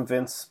do we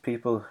convince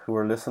people who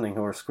are listening,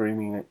 who are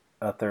screaming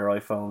at their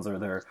iPhones or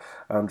their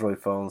Android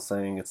phones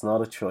saying it's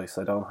not a choice,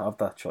 I don't have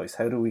that choice?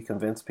 How do we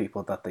convince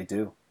people that they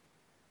do?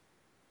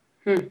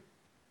 Hmm.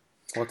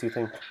 What do you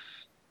think?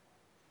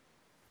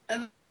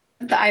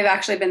 I've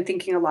actually been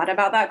thinking a lot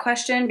about that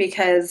question,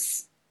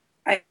 because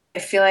I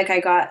feel like I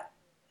got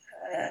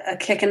a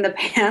kick in the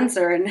pants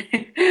or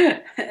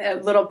a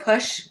little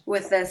push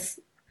with this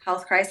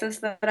health crisis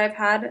that I've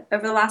had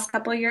over the last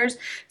couple of years.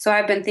 So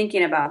I've been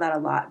thinking about that a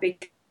lot,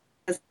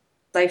 because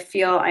I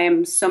feel I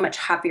am so much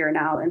happier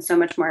now and so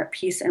much more at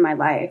peace in my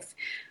life.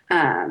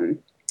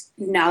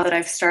 Now that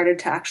I've started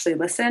to actually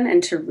listen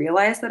and to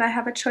realize that I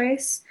have a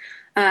choice.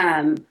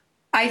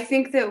 I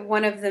think that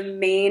one of the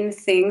main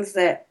things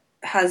that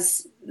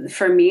has,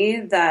 for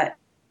me, that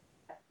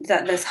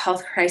this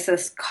health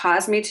crisis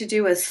caused me to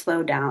do is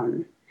slow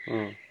down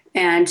Mm.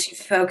 and to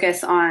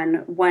focus on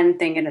one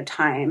thing at a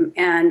time.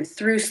 And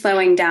through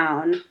slowing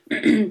down,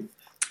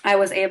 I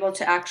was able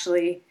to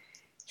actually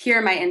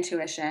hear my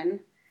intuition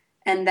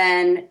And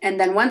then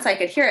once I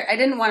could hear it, I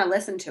didn't want to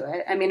listen to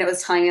it. I mean, it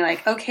was telling me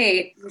like,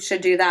 okay, you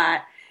should do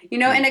that.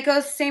 And it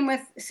goes same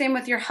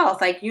with your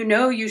health. Like,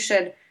 you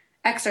should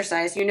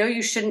exercise.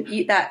 You shouldn't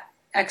eat that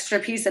extra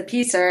piece of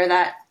pizza or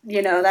that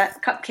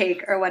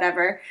cupcake or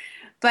whatever.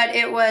 But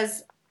it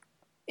was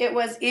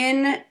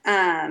in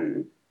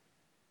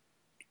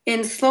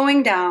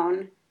slowing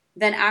down,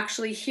 then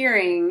actually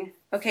hearing,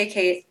 okay,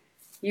 Kate,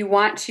 you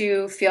want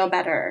to feel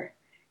better.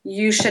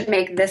 You should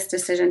make this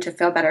decision to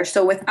feel better.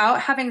 So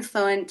without having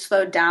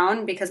slowed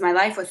down, because my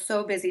life was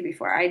so busy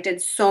before, I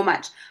did so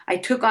much. I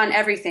took on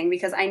everything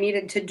because I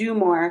needed to do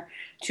more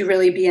to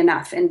really be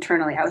enough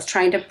internally. I was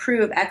trying to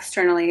prove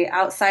externally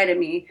outside of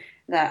me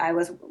that I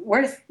was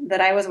worthy, that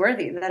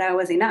I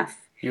was enough.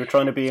 You were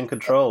trying to be in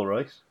control,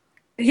 right?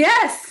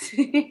 Yes.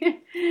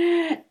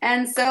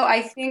 And so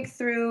I think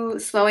through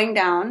slowing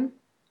down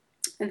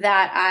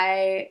that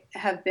I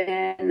have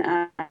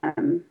been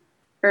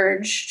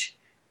urged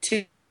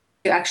to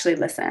actually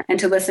listen and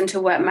to listen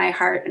to what my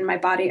heart and my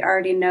body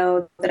already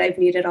know that I've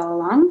needed all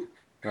along.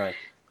 Right.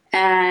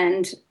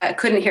 And I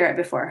couldn't hear it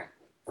before.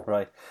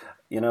 Right.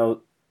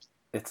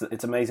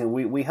 It's amazing.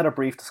 We had a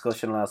brief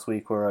discussion last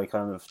week where I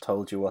kind of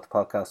told you what the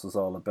podcast was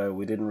all about.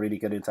 We didn't really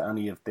get into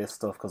any of this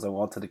stuff because I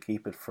wanted to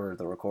keep it for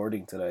the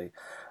recording today.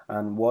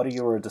 And what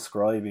you were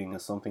describing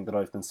is something that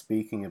I've been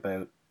speaking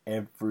about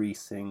every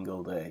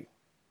single day.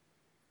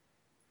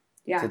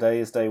 Yeah. Today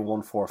is day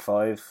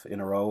 145 in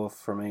a row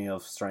for me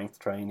of strength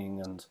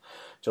training and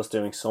just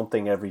doing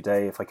something every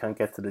day. If I can't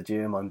get to the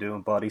gym, I'm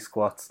doing body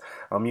squats.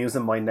 I'm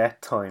using my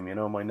net time,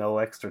 my no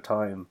extra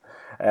time.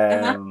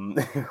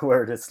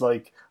 Where it's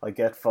like I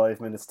get 5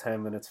 minutes,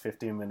 10 minutes,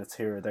 15 minutes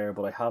here or there,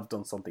 but I have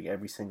done something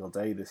every single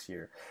day this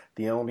year.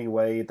 The only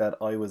way that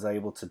I was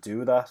able to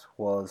do that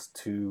was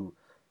to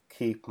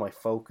keep my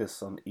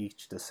focus on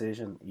each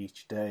decision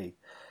each day.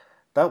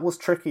 That was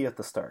tricky at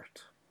the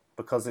start,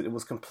 because it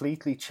was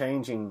completely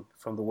changing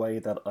from the way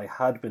that I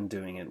had been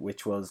doing it,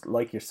 which was,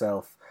 like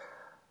yourself,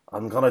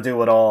 I'm going to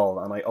do it all,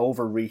 and I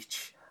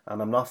overreach,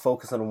 and I'm not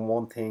focusing on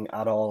one thing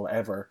at all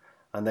ever,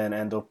 and then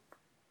end up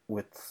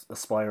with a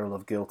spiral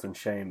of guilt and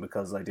shame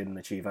because I didn't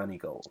achieve any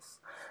goals.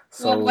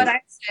 So what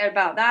I say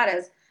about that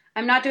is,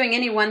 I'm not doing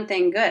any one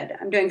thing good.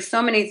 I'm doing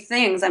so many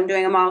things, I'm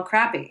doing them all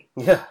crappy.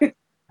 Yeah,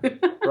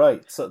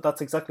 right. So that's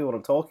exactly what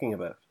I'm talking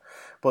about.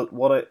 But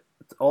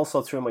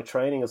also through my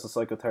training as a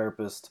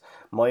psychotherapist,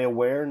 my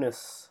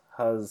awareness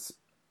has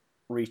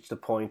reached a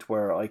point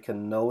where I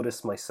can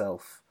notice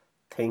myself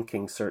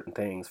thinking certain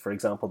things. For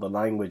example, the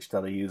language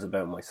that I use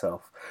about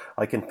myself.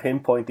 I can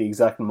pinpoint the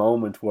exact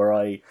moment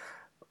where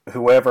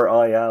whoever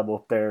I am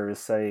up there is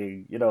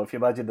saying, if you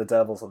imagine the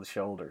devils on the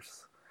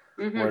shoulders,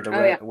 where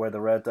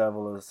the red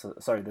devil is,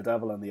 the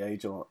devil and the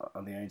angel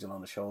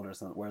on the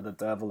shoulders, and where the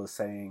devil is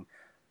saying,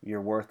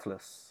 you're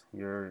worthless.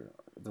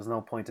 There's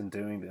no point in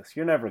doing this.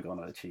 You're never going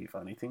to achieve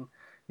anything.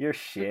 You're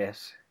shit.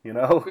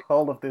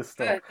 All of this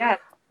stuff. Yeah.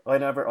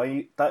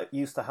 That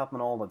used to happen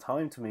all the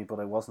time to me, but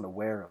I wasn't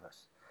aware of it.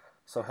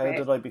 So how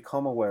did I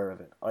become aware of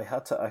it? I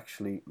had to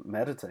actually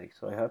meditate.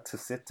 I had to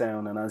sit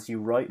down, and as you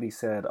rightly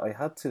said, I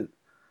had to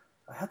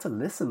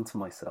listen to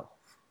myself.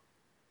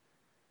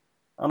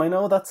 And I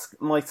know that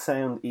might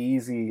sound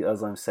easy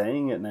as I'm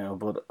saying it now,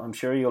 but I'm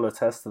sure you'll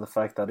attest to the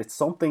fact that it's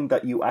something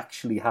that you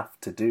actually have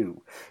to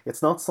do.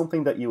 It's not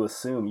something that you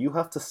assume. You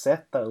have to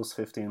set those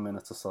 15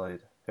 minutes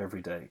aside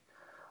every day.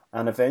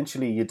 And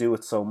eventually you do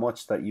it so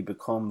much that you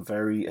become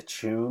very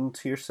attuned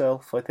to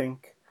yourself, I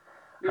think.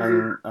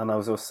 Mm-hmm. And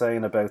as I was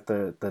saying about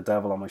the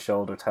devil on my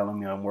shoulder telling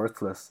me I'm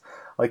worthless,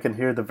 I can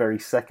hear the very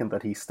second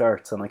that he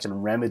starts, and I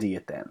can remedy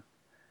it then.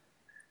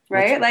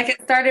 Right? Like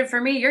it started for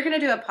me. You're going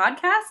to do a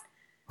podcast?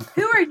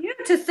 Who are you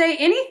to say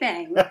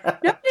anything?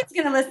 Nobody's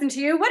going to listen to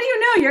you. What do you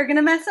know? You're going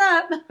to mess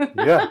up.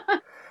 Yeah.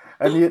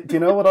 And do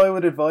you know what I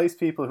would advise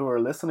people who are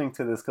listening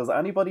to this? Because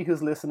anybody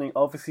who's listening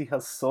obviously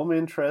has some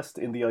interest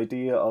in the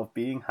idea of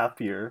being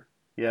happier.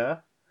 Yeah?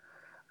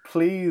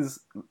 Please,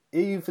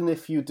 even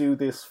if you do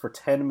this for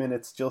 10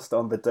 minutes just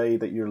on the day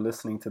that you're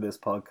listening to this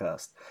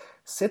podcast,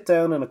 sit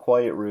down in a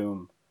quiet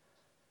room,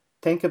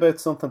 think about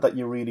something that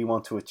you really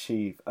want to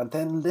achieve, and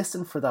then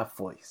listen for that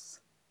voice.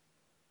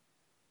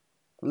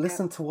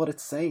 Listen to what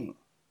it's saying.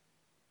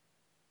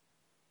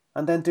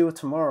 And then do it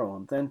tomorrow,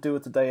 and then do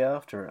it the day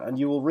after. And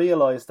you will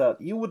realize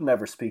that you would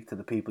never speak to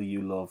the people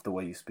you love the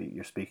way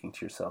you're speaking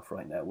to yourself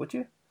right now, would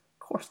you? Of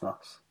course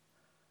not.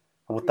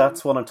 And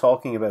that's what I'm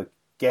talking about,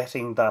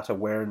 getting that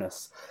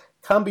awareness.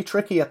 Can be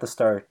tricky at the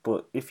start,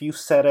 but if you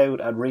set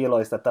out and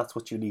realize that that's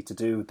what you need to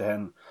do,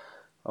 then,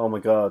 oh my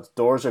God,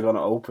 doors are going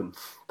to open.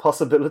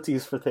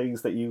 Possibilities for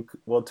things that you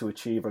want to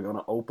achieve are going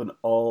to open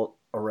all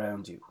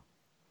around you.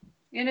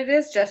 And it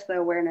is just the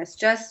awareness,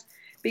 just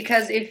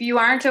because if you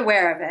aren't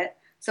aware of it,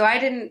 so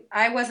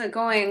I wasn't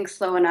going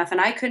slow enough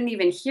and I couldn't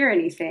even hear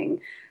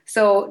anything.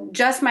 So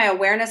just my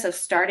awareness of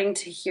starting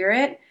to hear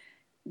it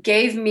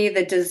gave me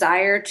the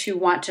desire to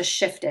want to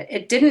shift it.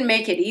 It didn't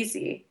make it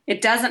easy.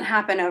 It doesn't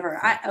happen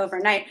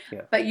overnight,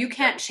 but you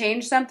can't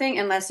change something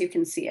unless you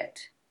can see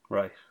it.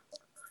 Right.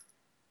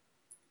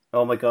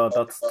 Oh my God,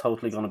 that's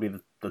totally going to be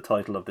the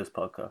title of this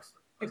podcast.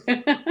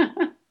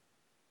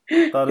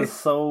 That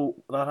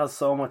has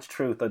so much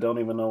truth. I don't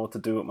even know what to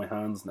do with my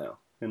hands now.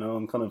 You know,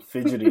 I'm kind of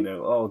fidgety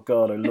now. Oh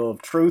God, I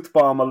love truth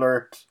bomb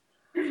alert.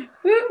 Woo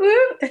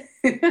woo.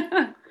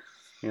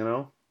 You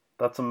know,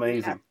 that's Yeah.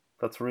 amazing.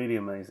 That's really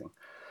amazing.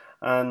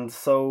 And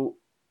so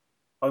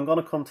I'm going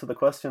to come to the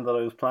question that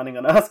I was planning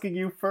on asking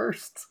you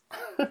first.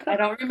 I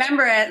don't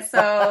remember it,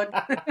 so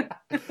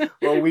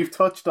Well, we've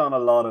touched on a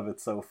lot of it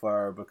so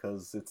far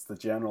because it's the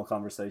general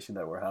conversation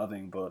that we're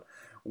having. But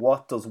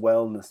what does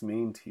wellness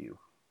mean to you?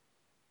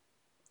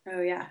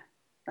 oh yeah,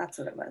 that's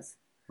what it was.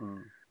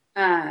 Mm.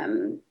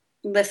 Um,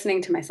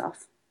 Listening to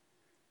myself.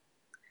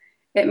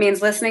 It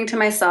means listening to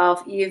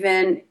myself,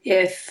 even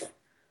if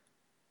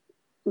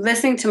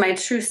listening to my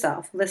true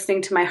self,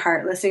 listening to my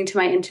heart, listening to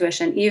my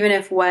intuition, even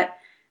if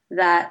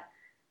that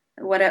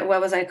what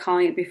was I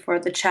calling it before?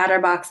 The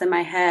chatterbox in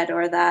my head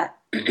or that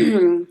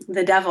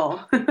the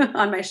devil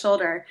on my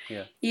shoulder.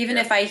 Yeah. Even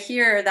if I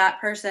hear that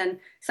person,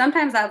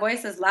 sometimes that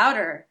voice is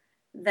louder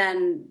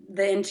than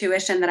the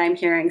intuition that I'm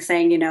hearing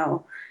saying,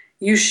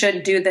 you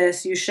should do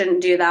this, you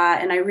shouldn't do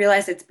that. And I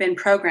realize it's been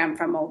programmed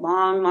from a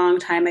long, long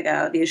time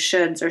ago, these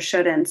shoulds or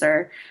shouldn'ts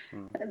or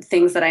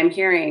things that I'm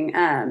hearing.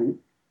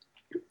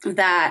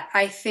 That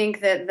I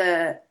think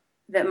that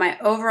my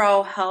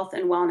overall health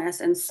and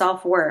wellness and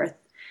self-worth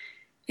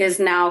is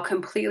now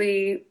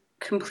completely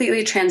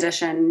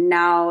transitioned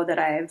now that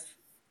I've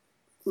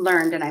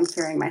learned and I'm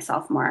hearing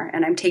myself more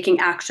and I'm taking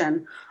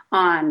action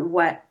on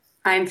what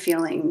I'm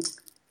feeling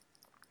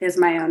is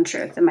my own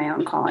truth and my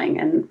own calling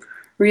and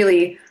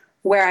really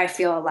where I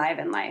feel alive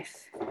in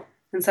life.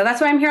 And so that's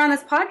why I'm here on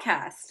this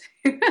podcast.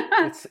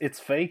 It's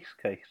fate,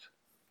 Kate.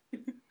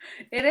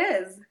 It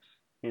is.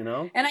 You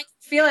know? And I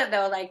feel it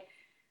though, like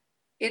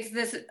it's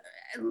this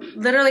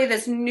literally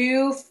this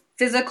new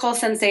physical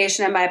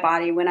sensation in my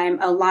body when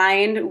I'm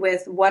aligned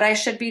with what I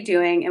should be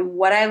doing and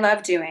what I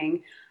love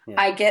doing. Yeah.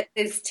 I get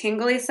this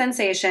tingly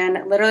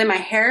sensation. Literally my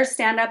hairs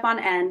stand up on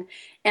end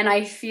and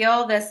I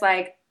feel this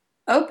like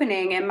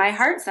opening in my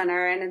heart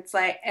center and it's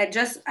like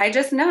I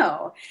just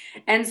know.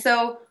 And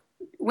so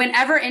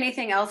whenever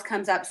anything else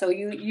comes up, so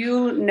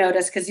you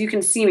notice because you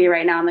can see me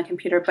right now on the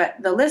computer, but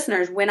the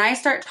listeners, when I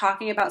start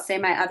talking about say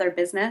my other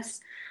business,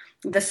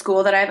 the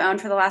school that I've owned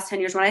for the last 10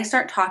 years, when I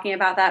start talking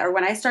about that, or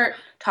when I start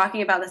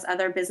talking about this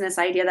other business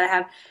idea that I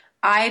have,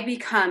 I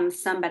become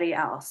somebody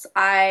else.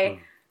 I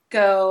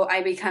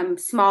become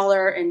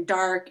smaller and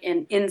dark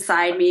and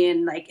inside me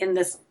and like in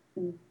this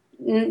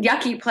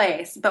yucky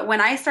place. But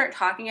when I start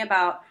talking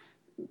about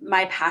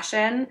my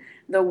passion,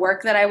 the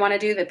work that I want to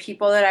do, the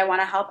people that I want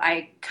to help,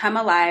 I come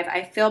alive.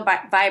 I feel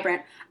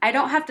vibrant. I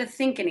don't have to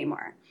think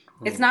anymore.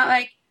 It's not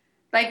like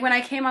when I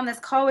came on this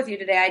call with you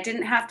today, I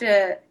didn't have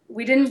to,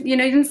 you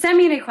didn't send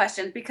me any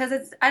questions because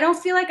I don't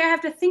feel like I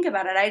have to think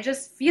about it. I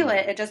just feel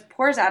it. It just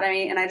pours out of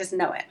me and I just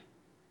know it.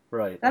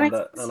 Right. And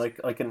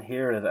I can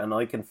hear it and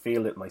I can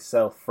feel it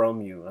myself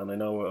from you. And I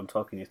know I'm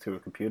talking to you through a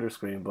computer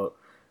screen, but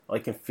I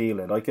can feel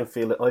it.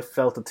 I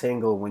felt a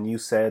tingle when you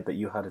said that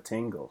you had a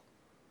tingle.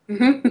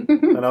 I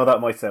know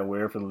that might sound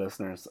weird for the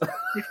listeners.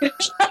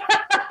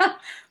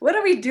 What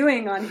are we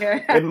doing on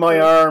here? In my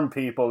arm,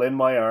 people, in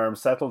my arm.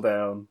 Settle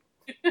down.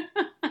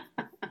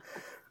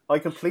 I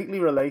completely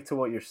relate to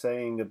what you're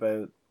saying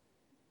about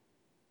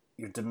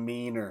your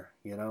demeanor,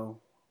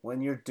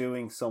 when you're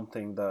doing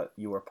something that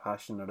you are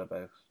passionate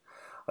about.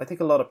 I think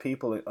a lot of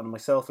people, and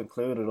myself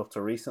included up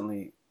to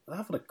recently,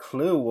 haven't a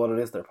clue what it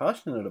is they're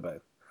passionate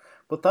about.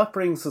 But that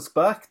brings us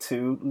back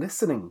to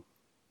listening.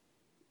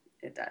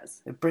 It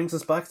does. It brings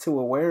us back to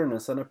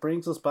awareness, and it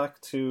brings us back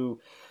to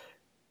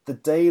the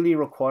daily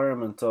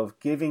requirement of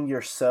giving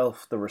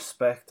yourself the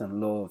respect and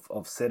love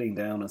of sitting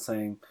down and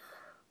saying,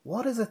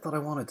 what is it that I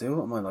want to do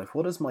with my life?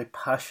 What is my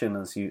passion,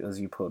 as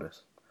you put it?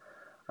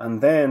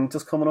 And then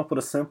just coming up with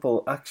a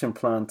simple action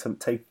plan to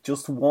take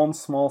just one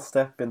small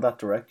step in that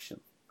direction.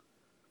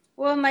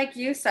 Well, and like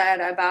you said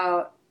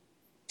about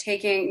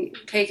taking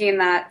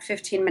that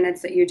 15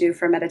 minutes that you do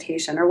for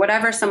meditation or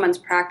whatever someone's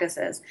practice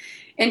is,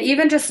 and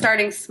even just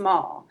starting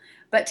small,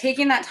 but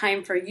taking that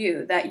time for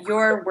you, that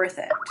you're worth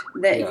it,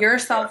 that your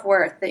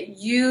self-worth, that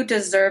you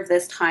deserve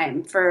this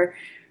time. For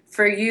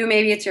you,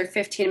 maybe it's your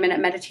 15-minute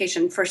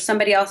meditation. For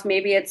somebody else,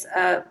 maybe it's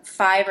a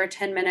 5 or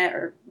 10-minute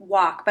or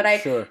walk. But I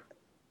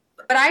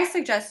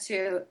suggest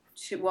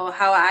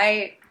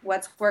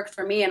what's worked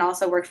for me and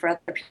also worked for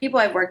other people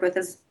I've worked with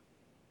is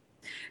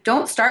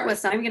don't start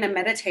with I'm going to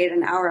meditate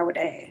an hour a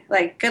day.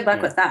 Like, good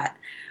luck with that.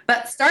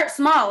 But start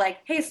small. Like,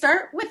 hey,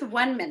 start with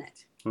 1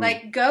 minute.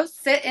 Like, go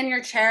sit in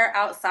your chair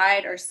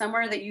outside or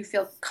somewhere that you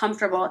feel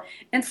comfortable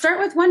and start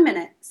with 1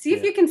 minute. See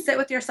if you can sit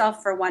with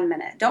yourself for 1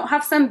 minute. Don't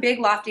have some big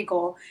lofty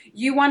goal.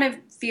 You want to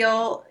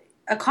feel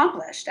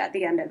accomplished at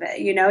the end of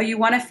it. You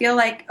want to feel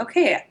like,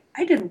 okay,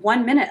 I did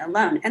 1 minute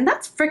alone. And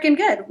that's freaking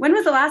good. When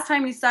was the last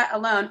time you sat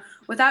alone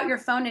without your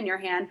phone in your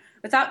hand,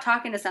 without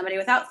talking to somebody,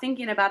 without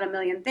thinking about a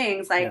million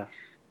things?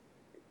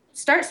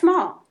 Start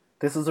small.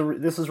 This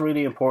is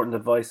really important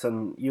advice,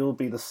 and you'll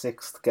be the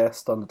 6th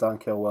guest on the Dan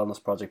Keogh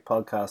Wellness Project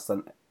podcast,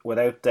 and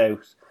without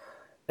doubt,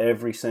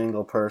 every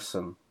single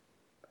person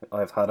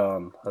I've had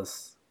on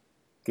has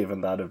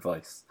given that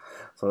advice.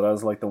 So that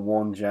is like the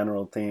one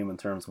general theme in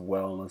terms of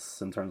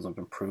wellness, in terms of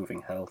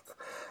improving health.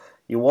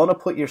 You want to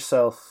put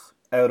yourself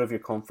out of your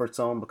comfort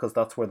zone because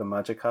that's where the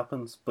magic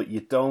happens, but you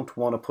don't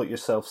want to put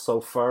yourself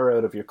so far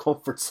out of your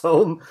comfort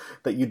zone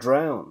that you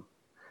drown.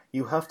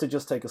 You have to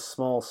just take a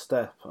small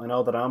step. I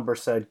know that Amber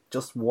said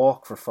just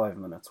walk for 5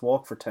 minutes,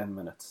 walk for 10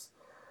 minutes,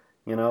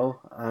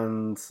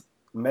 and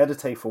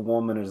meditate for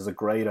 1 minute is a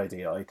great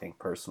idea, I think,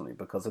 personally,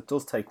 because it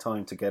does take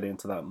time to get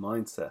into that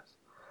mindset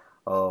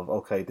of,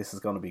 okay, this is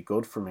going to be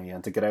good for me,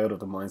 and to get out of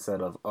the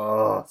mindset of,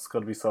 oh, it's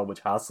going to be so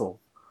much hassle.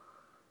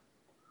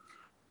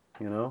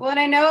 Well, and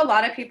I know a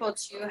lot of people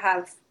too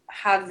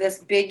have this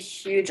big,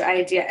 huge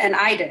idea, and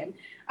I did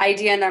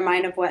idea in their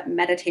mind of what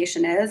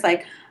meditation is.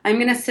 Like, I'm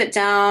gonna sit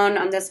down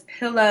on this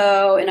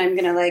pillow and I'm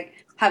gonna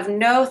like have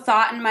no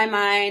thought in my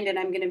mind, and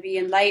I'm gonna be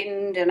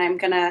enlightened, and I'm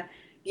gonna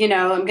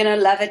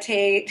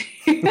levitate.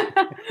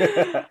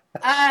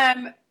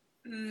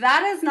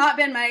 That has not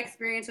been my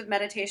experience with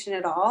meditation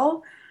at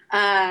all.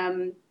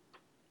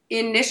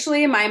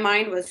 Initially, my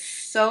mind was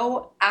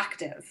so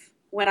active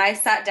when I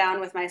sat down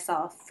with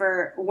myself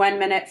for 1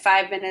 minute,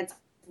 5 minutes,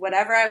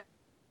 whatever I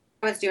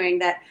was doing,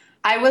 that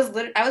I was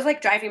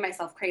like driving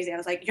myself crazy. I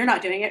was like, you're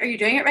not doing it. Are you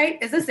doing it right?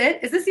 Is this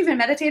it? Is this even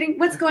meditating?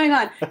 What's going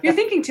on? You're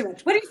thinking too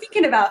much. What are you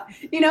thinking about?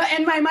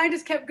 And my mind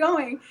just kept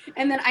going.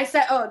 And then I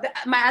said,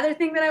 my other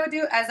thing that I would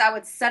do is I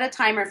would set a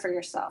timer for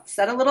yourself.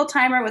 Set a little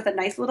timer with a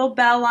nice little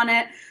bell on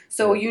it.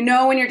 So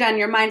when you're done,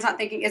 your mind's not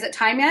thinking, is it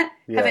time yet?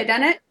 Yeah. Have I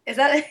done it? Is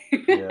that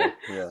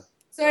Yeah.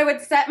 So I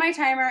would set my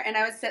timer and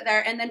I would sit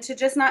there, and then to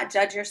just not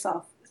judge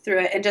yourself through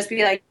it and just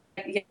be like,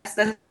 yes,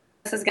 this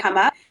is going to come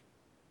up.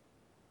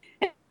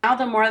 And now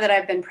the more that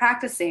I've been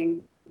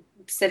practicing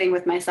sitting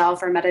with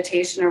myself or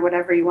meditation or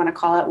whatever you want to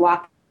call it,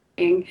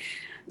 walking,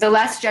 the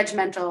less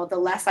judgmental, the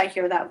less I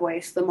hear that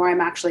voice, the more I'm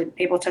actually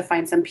able to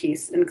find some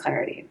peace and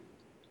clarity.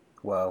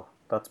 Wow,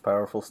 that's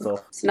powerful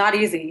stuff. It's not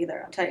easy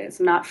either, I'll tell you. It's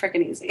not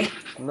freaking easy.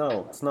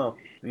 No, it's not.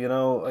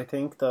 I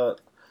think that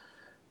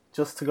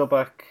just to go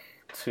back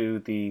to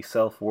the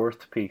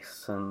self-worth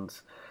piece, and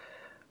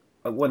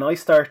when I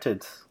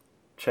started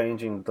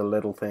changing the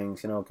little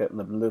things, getting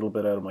a little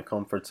bit out of my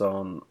comfort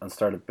zone and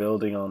started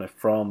building on it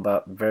from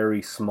that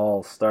very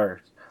small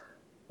start,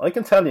 I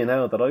can tell you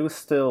now that I was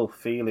still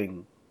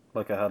feeling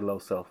like I had low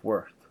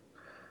self-worth.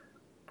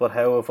 But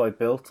how have I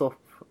built up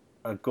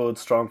a good,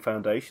 strong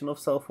foundation of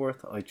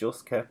self-worth? I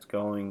just kept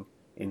going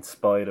in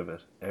spite of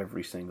it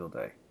every single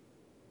day.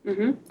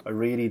 Mm-hmm. I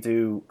really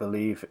do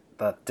believe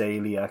that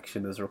daily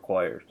action is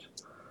required.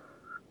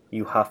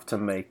 You have to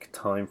make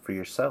time for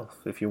yourself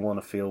if you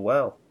want to feel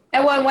well.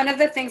 And one of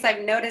the things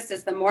I've noticed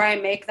is the more I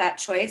make that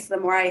choice, the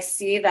more I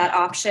see that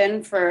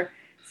option for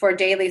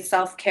daily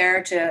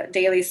self-care to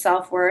daily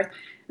self-worth,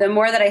 the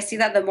more that I see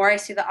that, the more I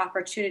see the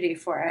opportunity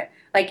for it.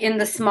 Like in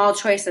the small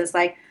choices,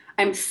 like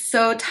I'm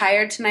so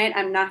tired tonight,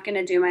 I'm not going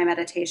to do my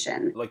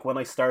meditation. Like when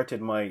I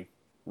started my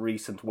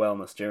recent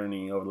wellness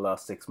journey over the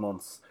last 6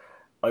 months,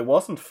 I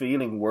wasn't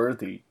feeling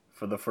worthy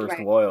for the first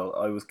while.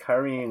 I was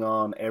carrying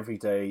on every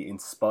day in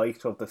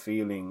spite of the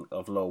feeling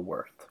of low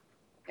worth.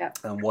 Yep.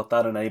 And what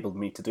that enabled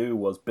me to do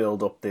was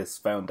build up this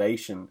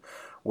foundation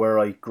where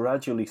I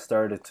gradually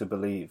started to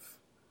believe.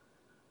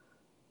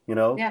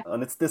 Yeah.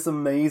 And it's this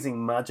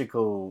amazing,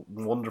 magical,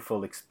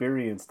 wonderful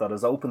experience that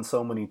has opened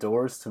so many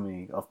doors to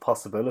me of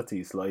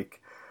possibilities.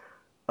 Like,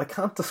 I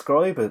can't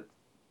describe it.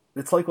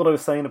 It's like what I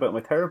was saying about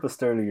my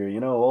therapist earlier,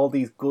 all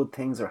these good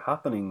things are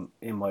happening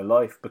in my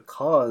life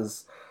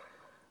because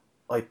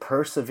I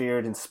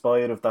persevered in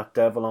spite of that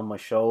devil on my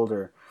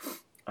shoulder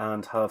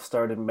and have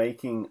started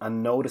making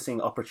and noticing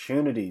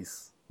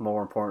opportunities,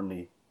 more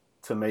importantly,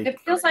 to make... It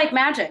feels like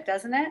magic,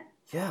 doesn't it?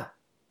 Yeah.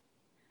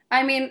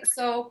 I mean,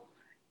 so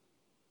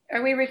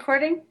are we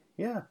recording?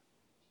 Yeah.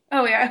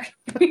 Oh, we are.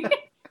 Okay.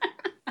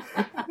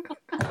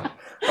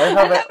 I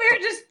thought we were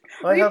just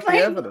I have the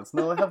evidence.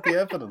 No, I have the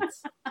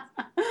evidence.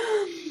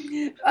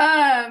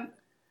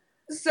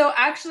 So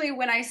actually,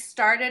 when I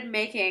started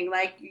making,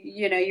 like,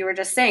 you were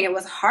just saying, it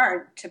was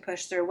hard to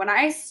push through.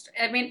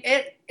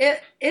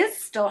 It is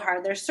still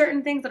hard. There's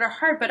certain things that are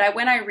hard, but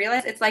when I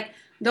realized it's like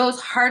those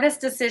hardest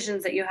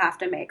decisions that you have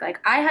to make. Like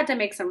I had to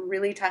make some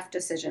really tough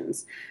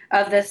decisions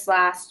of this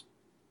last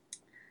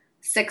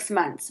 6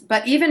 months,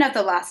 but even of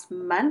the last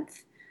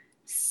month,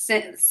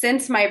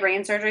 since my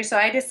brain surgery, so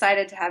I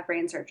decided to have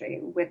brain surgery,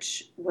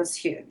 which was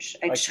huge.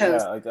 I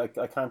chose. Yeah,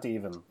 I can't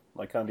even.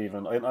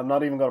 I'm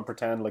not even going to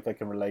pretend like I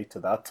can relate to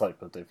that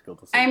type of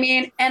difficulty. I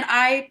mean, and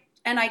I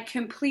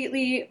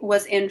completely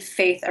was in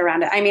faith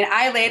around it. I mean,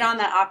 I laid on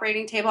that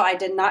operating table. I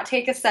did not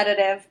take a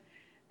sedative.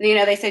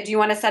 They said, "Do you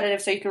want a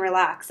sedative so you can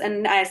relax?"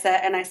 And I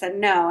said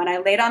no. And I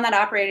laid on that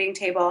operating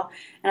table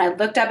and I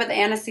looked up at the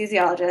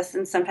anesthesiologist.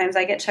 And sometimes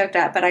I get choked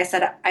up, but I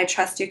said, "I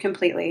trust you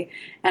completely."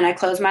 And I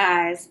closed my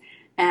eyes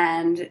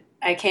and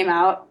I came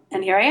out,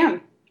 and here I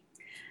am.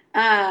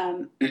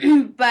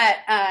 But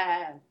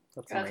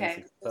that's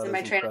okay, that is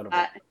my train of incredible.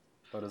 thought.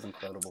 That is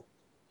incredible.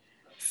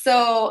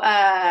 So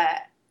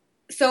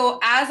so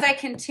as I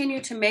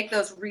continue to make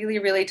those really,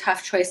 really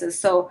tough choices,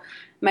 so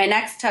my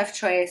next tough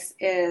choice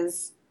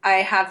is I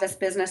have this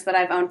business that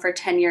I've owned for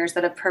 10 years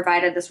that have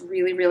provided this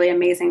really, really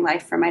amazing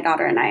life for my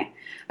daughter and I.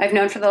 I've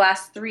known for the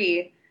last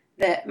 3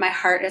 that my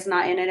heart is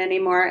not in it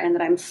anymore and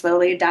that I'm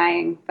slowly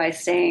dying by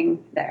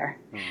staying there.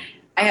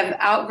 I have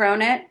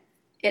outgrown it.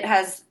 It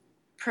has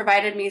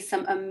provided me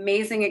some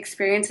amazing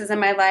experiences in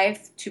my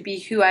life to be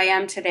who I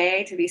am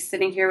today, to be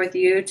sitting here with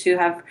you, to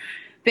have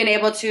been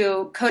able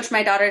to coach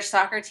my daughter's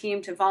soccer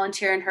team, to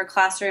volunteer in her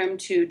classroom,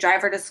 to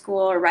drive her to school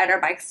or ride our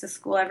bikes to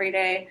school every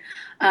day.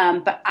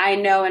 But I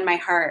know in my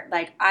heart,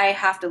 like, I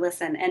have to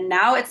listen. And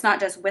now it's not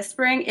just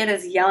whispering, it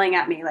is yelling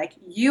at me, like,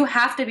 you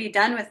have to be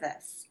done with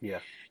this. Yeah.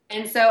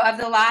 And so of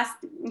the last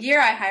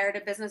year, I hired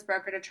a business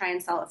broker to try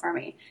and sell it for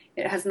me.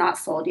 It has not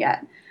sold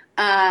yet.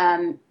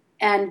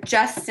 And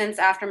just since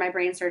after my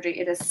brain surgery,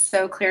 it is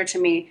so clear to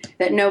me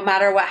that no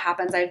matter what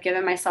happens, I've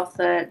given myself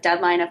the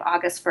deadline of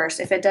August 1st.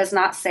 If it does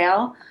not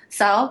sell,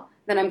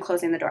 then I'm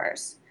closing the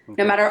doors.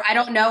 Okay. No matter, I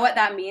don't know what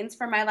that means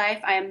for my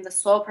life. I am the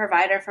sole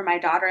provider for my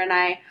daughter and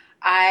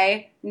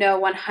I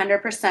know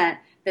 100%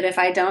 that if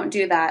I don't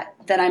do that,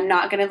 then I'm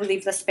not going to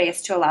leave the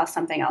space to allow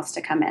something else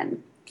to come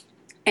in.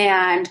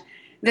 And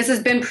this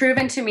has been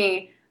proven to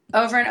me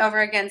over and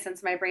over again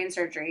since my brain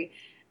surgery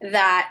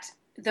that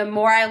the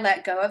more I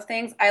let go of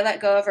things, I let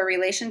go of a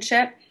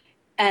relationship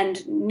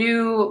and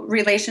new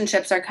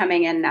relationships are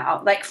coming in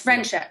now, like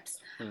friendships.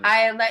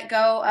 I let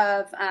go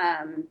of,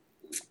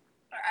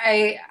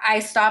 I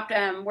stopped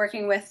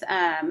working with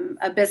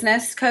a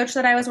business coach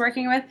that I was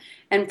working with.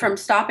 And from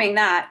stopping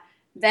that,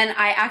 then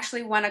I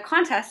actually won a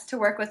contest to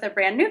work with a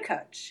brand new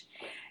coach.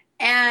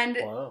 And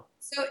wow.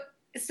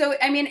 So,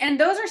 I mean, and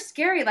those are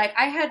scary. Like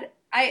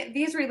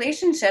these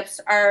relationships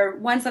are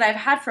ones that I've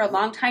had for a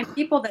long time,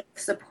 people that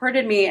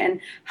supported me and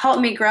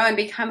helped me grow and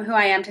become who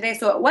I am today.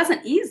 So it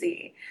wasn't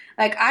easy.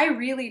 Like, I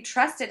really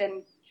trusted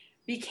and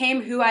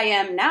became who I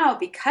am now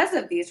because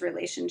of these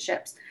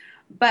relationships.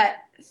 But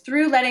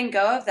through letting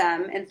go of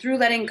them and through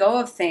letting go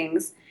of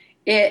things,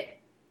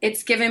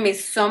 it's given me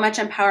so much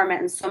empowerment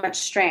and so much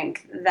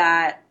strength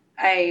that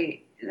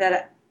I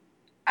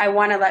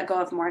want to let go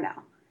of more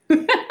now.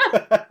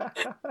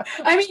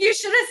 I mean, you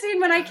should have seen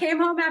when I came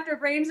home after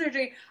brain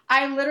surgery.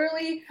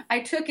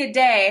 I took a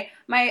day.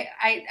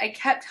 I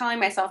kept telling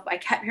myself, I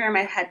kept hearing in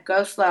my head,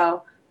 go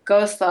slow,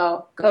 go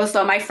slow, go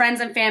slow. My friends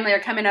and family are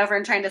coming over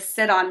and trying to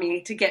sit on me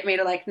to get me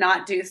to like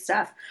not do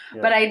stuff.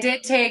 Yeah. But I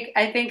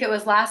think it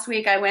was last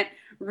week, I went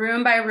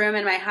room by room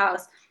in my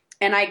house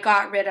and I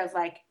got rid of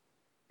like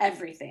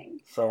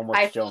everything. So much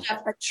junk. I filled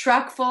up a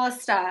truck full of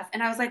stuff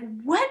and I was like,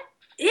 what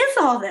is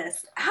all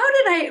this?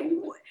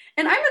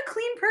 And I'm a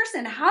clean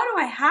person. How do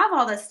I have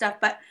all this stuff?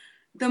 But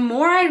the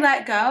more I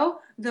let go,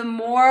 the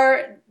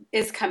more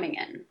is coming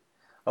in.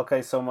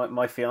 Okay, so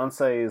my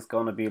fiance is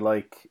going to be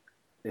like,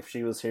 if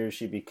she was here,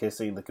 she'd be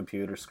kissing the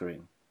computer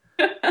screen.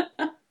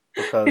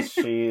 Because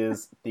she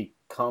is the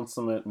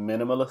consummate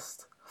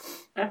minimalist.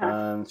 Uh-huh.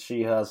 And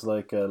she has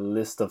like a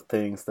list of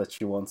things that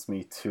she wants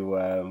me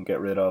to get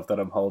rid of that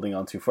I'm holding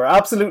on to for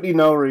absolutely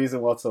no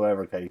reason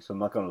whatsoever, Kate. I'm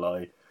not going to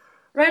lie.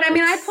 Right, I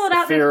mean, I pulled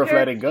out fear of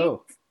letting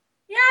go.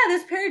 Yeah,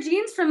 this pair of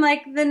jeans from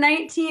like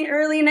the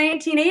early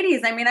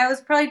 1980s. I mean, I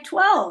was probably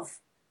 12.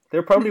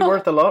 They're probably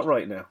worth a lot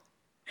right now.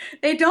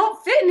 They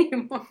don't fit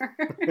anymore.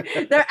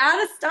 They're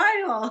out of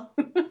style.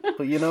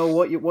 But you know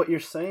what you're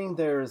saying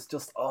there is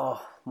just,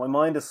 my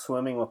mind is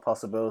swimming with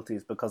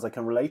possibilities because I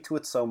can relate to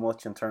it so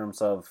much in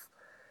terms of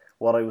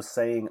what I was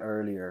saying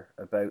earlier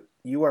about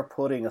you are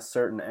putting a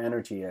certain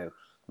energy out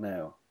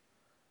now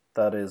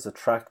that is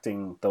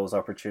attracting those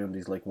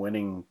opportunities, like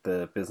winning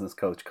the business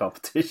coach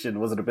competition.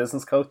 Was it a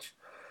business coach?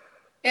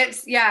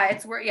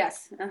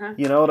 Yes. Uh-huh.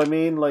 You know what I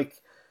mean?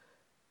 Like,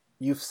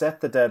 you've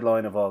set the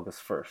deadline of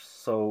August 1st.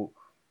 So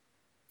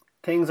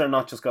things are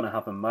not just going to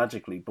happen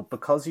magically, but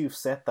because you've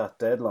set that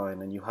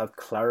deadline and you have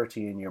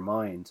clarity in your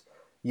mind,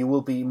 you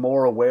will be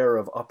more aware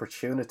of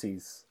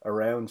opportunities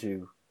around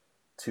you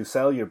to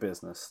sell your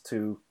business.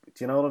 Do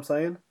you know what I'm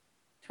saying?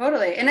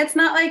 Totally. And it's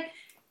not like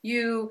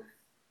you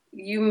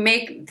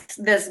make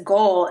this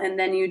goal and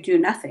then you do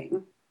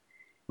nothing.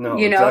 No,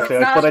 exactly.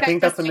 But I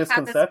think that's a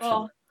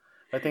misconception.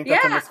 I think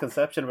that's a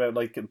misconception about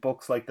like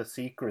books like The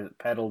Secret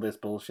peddle this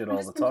bullshit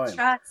all the time.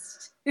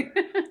 Trust.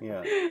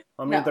 Yeah.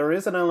 I mean, there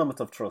is an element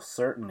of trust,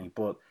 certainly,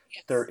 but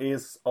there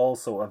is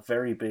also a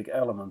very big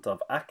element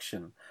of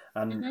action.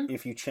 And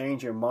if you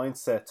change your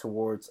mindset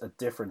towards a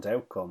different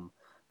outcome,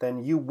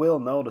 then you will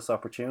notice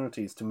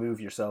opportunities to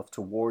move yourself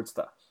towards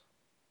that.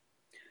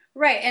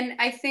 Right. And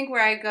I think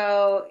where I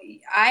go,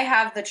 I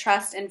have the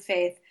trust and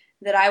faith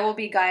that I will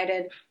be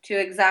guided to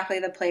exactly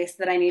the place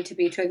that I need to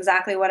be, to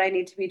exactly what I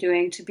need to be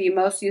doing to be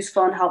most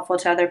useful and helpful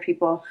to other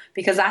people,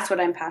 because that's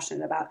what I'm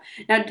passionate about.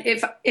 Now,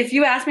 if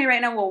you ask me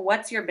right now, well,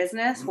 what's your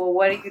business? Well,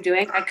 what are you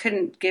doing? I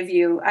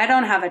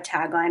don't have a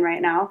tagline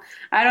right now.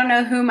 I don't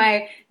know who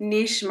my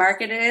niche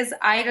market is.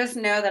 I just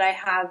know that I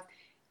have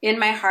in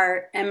my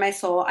heart and my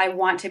soul, I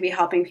want to be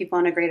helping people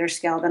on a greater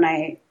scale than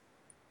I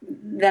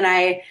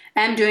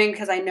am doing,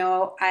 because I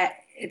know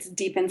it's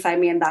deep inside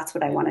me and that's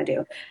what I want to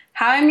do.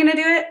 How I'm going to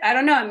do it, I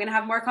don't know. I'm going to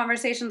have more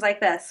conversations like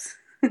this.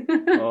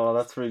 Oh,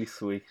 that's really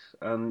sweet.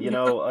 And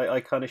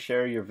I kind of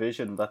share your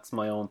vision. That's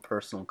my own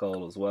personal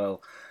goal as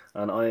well.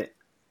 And I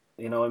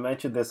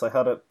mentioned this. I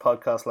had a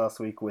podcast last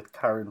week with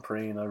Karen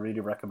Preen. I really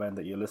recommend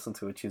that you listen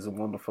to it. She's a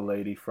wonderful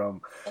lady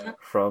from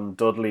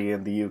Dudley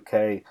in the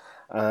UK.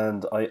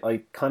 And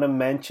I kind of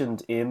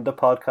mentioned in the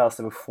podcast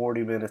about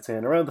 40 minutes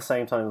in, around the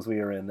same time as we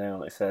are in now,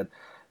 and I said,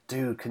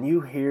 dude, can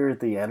you hear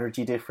the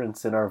energy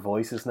difference in our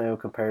voices now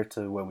compared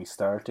to when we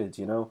started?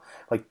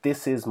 Like,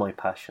 this is my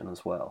passion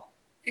as well.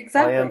 I am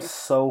Exactly.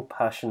 so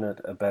passionate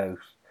about,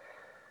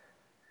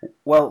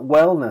 well,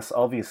 wellness,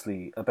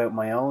 obviously, about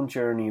my own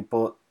journey,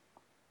 but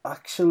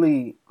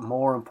actually,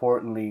 more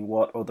importantly,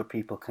 what other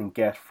people can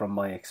get from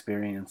my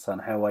experience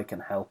and how I can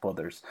help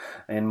others.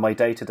 In my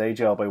day to day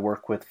job, I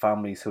work with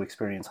families who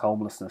experience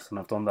homelessness, and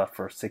I've done that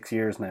for 6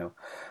 years now.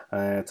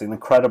 It's an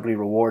incredibly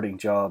rewarding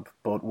job,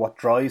 but what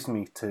drives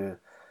me to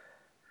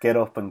get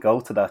up and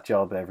go to that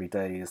job every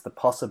day is the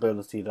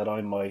possibility that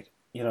I might,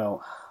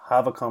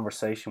 have a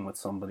conversation with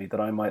somebody, that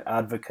I might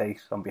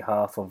advocate on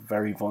behalf of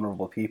very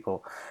vulnerable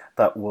people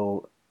that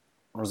will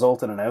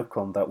result in an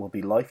outcome that will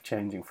be life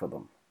changing for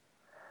them.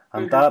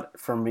 And Hmm. that,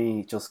 for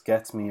me, just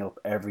gets me up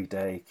every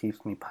day,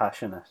 keeps me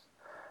passionate.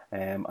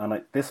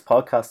 This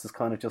podcast is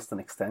kind of just an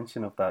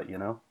extension of that.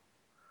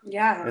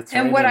 Yeah. It's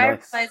And what really I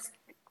nice. realized,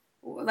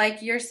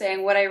 like you're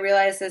saying, what I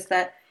realized is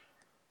that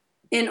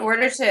in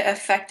order to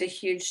affect a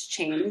huge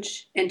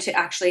change and to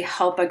actually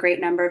help a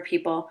great number of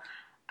people,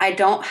 I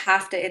don't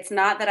have to, it's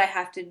not that I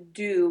have to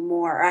do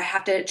more, I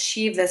have to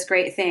achieve this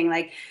great thing.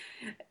 Like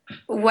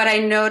what I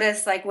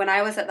noticed, like when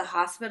I was at the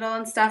hospital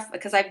and stuff,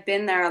 because I've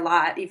been there a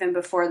lot, even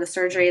before the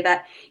surgery,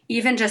 that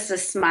even just a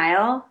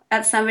smile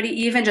at somebody,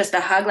 even just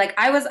a hug,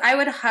 I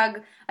would hug,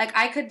 like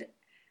I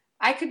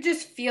could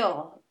just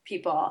feel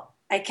people.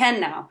 I can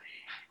now.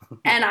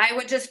 And I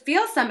would just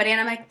feel somebody, and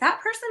I'm like, that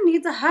person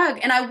needs a hug.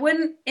 And I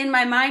wouldn't, in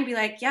my mind, be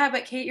like, yeah,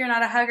 but Kate, you're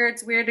not a hugger.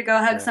 It's weird to go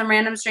hug Yeah, some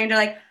random stranger.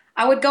 Like,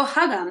 I would go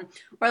hug them.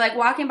 Or like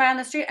walking by on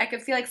the street, I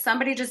could feel like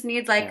somebody just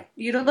needs yeah, like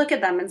you to look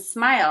at them and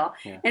smile.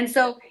 yeah, And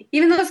so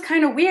even though it's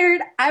kind of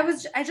weird, I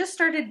just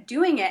started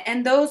doing it.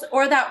 And those,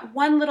 or that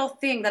one little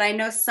thing that I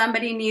know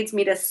somebody needs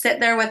me to sit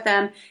there with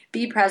them,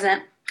 be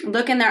present,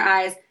 look in their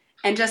eyes,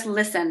 and just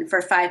listen for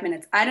 5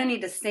 minutes. I don't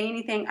need to say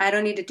anything. I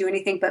don't need to do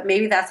anything, but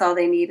maybe that's all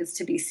they need is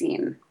to be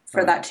seen for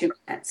right. that 2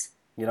 minutes.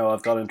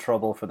 I've got in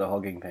trouble for the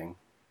hugging thing.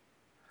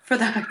 For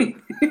that.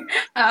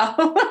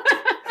 Oh.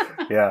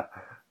 Yeah,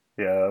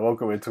 yeah, I won't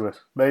go into it.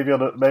 Maybe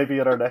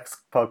in our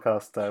next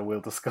podcast we'll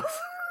discuss.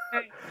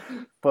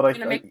 I'm But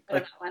gonna make a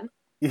note of that one.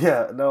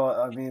 yeah, no,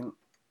 I mean,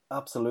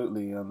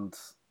 absolutely. And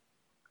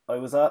I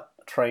was at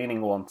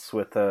training once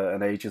with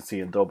an agency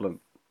in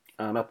Dublin,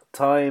 and at the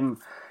time,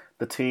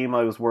 the team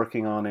I was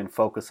working on in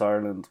Focus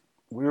Ireland,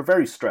 we were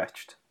very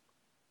stretched.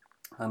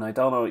 And I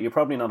don't know, you're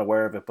probably not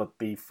aware of it, but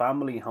the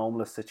family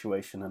homeless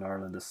situation in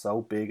Ireland is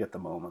so big at the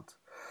moment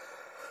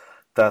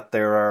that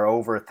there are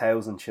over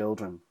 1,000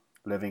 children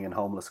living in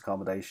homeless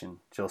accommodation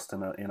just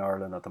in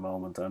Ireland at the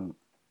moment. And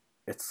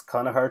it's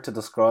kind of hard to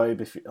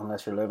describe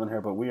unless you're living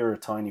here, but we are a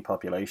tiny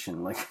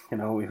population. Like,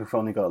 we've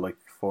only got like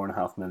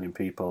 4.5 million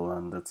people,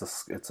 and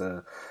it's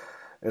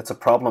a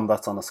problem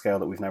that's on a scale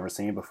that we've never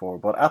seen before.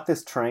 But at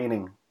this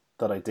training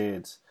that I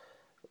did,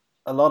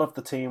 a lot of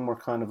the team were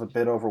kind of a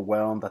bit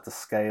overwhelmed at the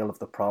scale of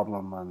the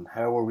problem and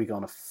how are we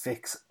going to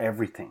fix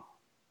everything.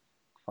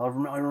 I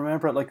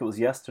remember it like it was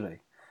yesterday.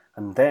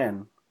 And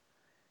then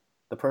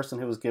the person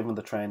who was given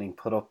the training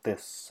put up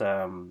this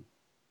thing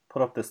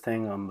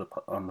on the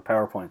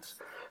PowerPoint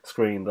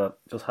screen that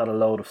just had a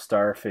load of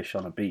starfish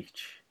on a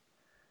beach,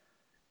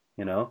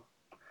 you know.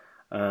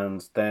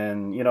 And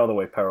then the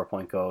way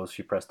PowerPoint goes,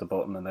 she pressed the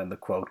button and then the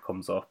quote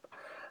comes up,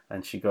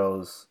 and she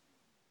goes,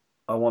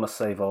 I want to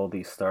save all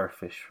these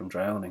starfish from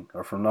drowning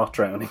or from not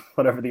drowning,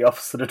 whatever the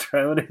opposite of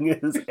drowning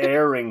is,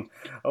 airing.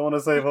 I want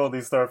to save all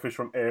these starfish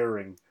from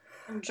airing,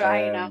 I'm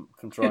drying out.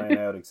 from drying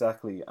out,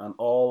 exactly. And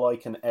all I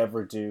can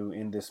ever do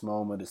in this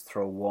moment is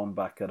throw one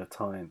back at a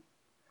time.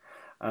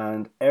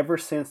 And ever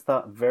since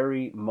that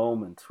very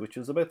moment, which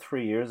was about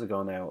 3 years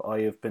ago now,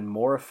 I have been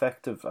more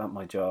effective at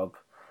my job.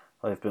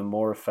 I've been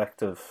more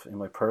effective in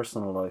my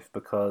personal life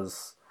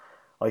because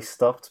I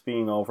stopped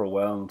being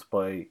overwhelmed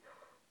by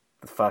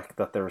the fact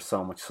that there is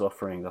so much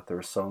suffering, that there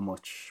is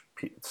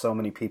so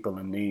many people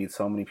in need,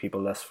 so many people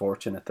less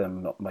fortunate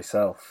than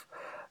myself.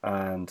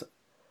 And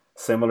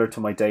similar to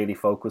my daily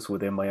focus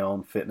within my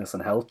own fitness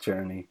and health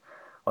journey,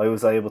 I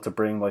was able to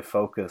bring my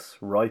focus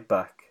right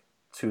back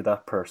to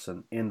that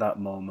person in that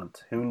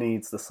moment who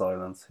needs the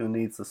silence, who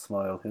needs the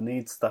smile, who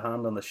needs the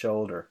hand on the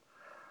shoulder.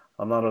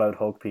 I'm not allowed to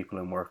hug people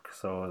in work,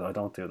 so I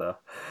don't do that.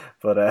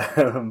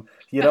 But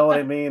you know what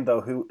I mean,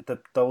 though.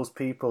 Those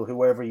people,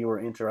 whoever you are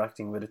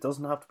interacting with, it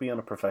doesn't have to be on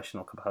a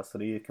professional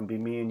capacity. It can be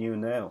me and you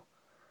now.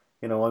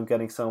 I'm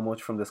getting so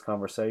much from this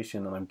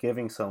conversation, and I'm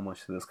giving so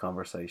much to this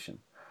conversation.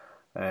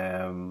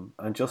 And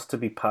just to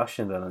be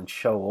passionate and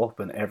show up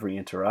in every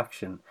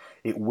interaction,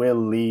 it will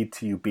lead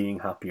to you being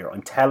happier.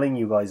 I'm telling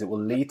you guys, it will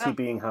lead to you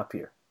being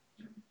happier.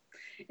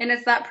 And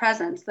it's that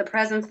presence, the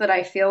presence that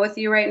I feel with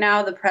you right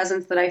now, the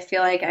presence that I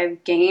feel like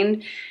I've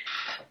gained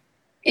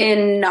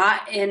in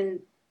not in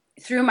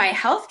through my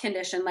health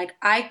condition. Like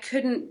I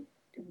couldn't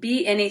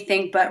be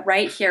anything but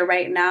right here,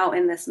 right now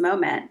in this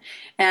moment.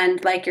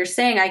 And like you're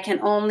saying, I can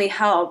only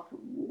help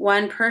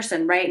one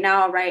person right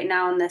now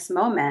in this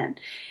moment.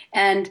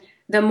 And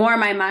the more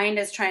my mind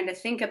is trying to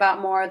think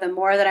about more, the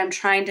more that I'm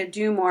trying to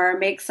do more,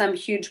 make some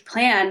huge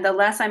plan, the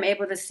less I'm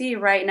able to see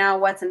right now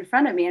what's in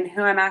front of me and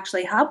who I'm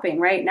actually helping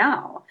right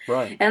now.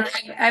 Right. And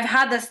I've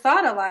had this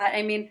thought a lot.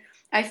 I mean,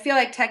 I feel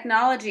like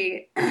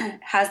technology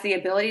has the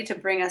ability to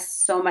bring us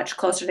so much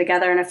closer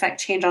together and affect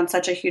change on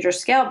such a huger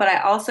scale. But I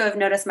also have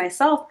noticed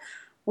myself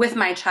with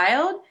my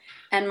child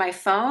and my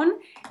phone,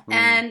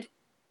 and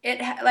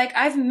like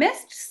I've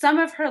missed some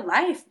of her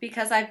life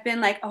because I've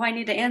been like, oh, I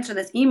need to answer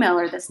this email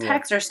or this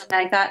text or something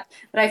like that.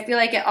 But I feel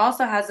like it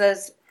also has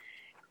us,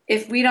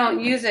 if we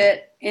don't use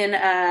it in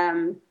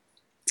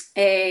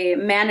a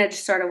managed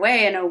sort of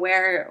way, an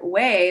aware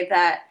way,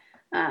 that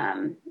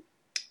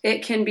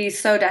it can be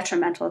so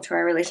detrimental to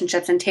our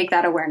relationships and take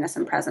that awareness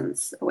and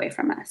presence away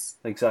from us.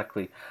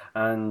 Exactly.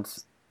 And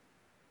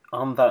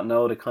on that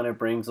note, it kind of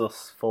brings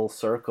us full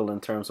circle in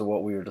terms of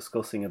what we were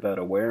discussing about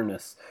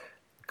awareness.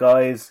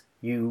 Guys,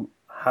 you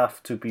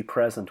have to be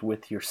present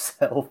with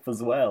yourself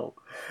as well.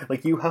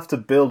 Like, you have to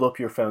build up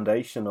your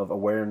foundation of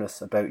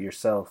awareness about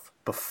yourself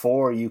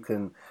before you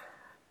can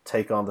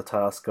take on the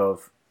task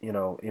of,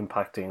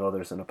 impacting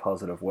others in a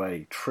positive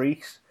way.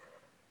 Treat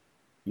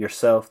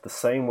yourself the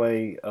same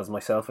way as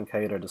myself and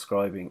Kate are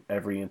describing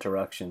every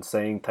interaction,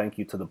 saying thank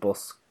you to the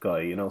bus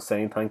guy,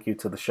 saying thank you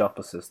to the shop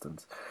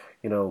assistant,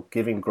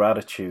 giving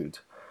gratitude.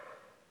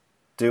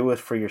 Do it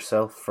for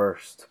yourself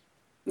first.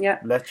 Yeah.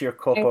 Let your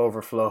cup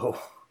overflow.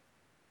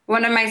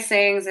 One of my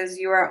sayings is,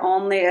 you are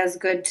only as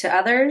good to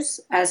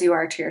others as you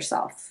are to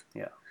yourself.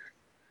 Yeah.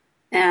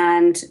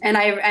 And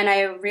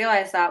I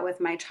realized that with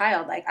my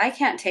child. Like, I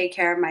can't take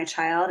care of my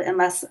child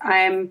unless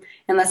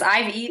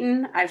I've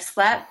eaten, I've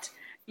slept,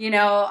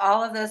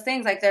 all of those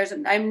things. Like,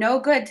 I'm no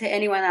good to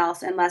anyone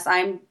else unless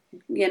I'm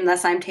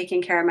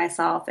taking care of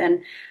myself.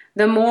 And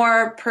the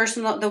more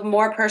personal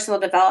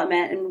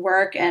development and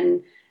work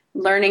and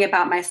learning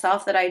about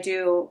myself that I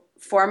do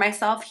for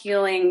myself,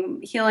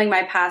 healing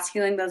my past,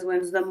 healing those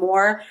wounds, the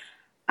more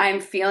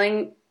I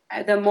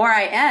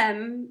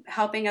am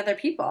helping other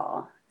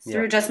people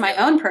through just my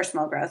own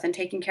personal growth and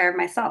taking care of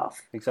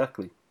myself.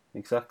 Exactly.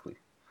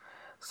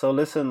 So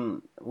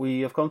listen, we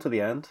have come to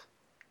the end.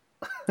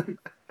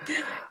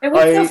 It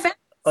was so fast.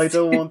 I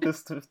don't want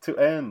this to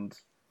end.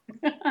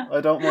 I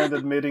don't mind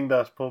admitting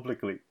that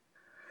publicly.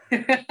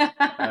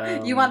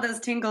 You want those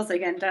tingles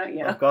again, don't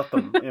you? I've got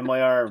them in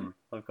my arm.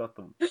 I've got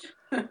them.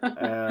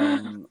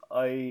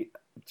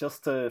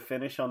 Just to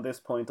finish on this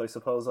point, I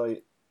suppose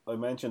I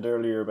mentioned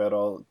earlier about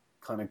all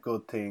kind of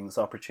good things,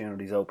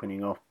 opportunities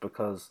opening up,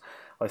 because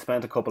I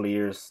spent a couple of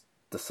years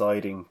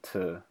deciding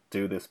to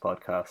do this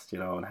podcast,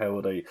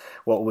 and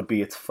what would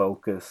be its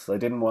focus. I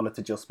didn't want it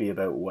to just be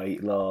about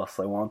weight loss.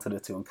 I wanted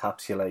it to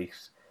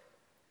encapsulate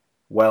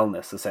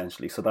wellness,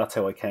 essentially. So that's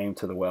how I came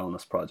to the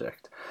Wellness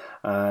Project.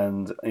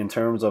 And in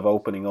terms of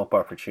opening up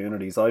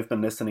opportunities, I've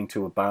been listening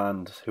to a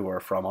band who are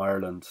from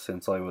Ireland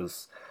since I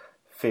was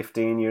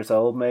 15 years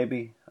old,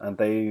 maybe, and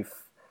they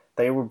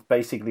were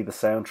basically the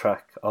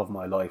soundtrack of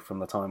my life from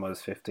the time I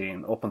was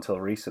 15 up until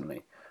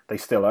recently. They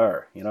still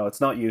are.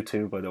 It's not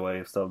U2, by the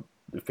way,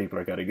 if people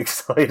are getting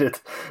excited,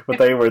 but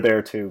they were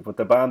there too. But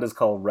the band is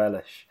called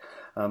Relish,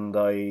 and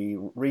I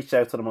reached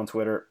out to them on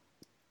Twitter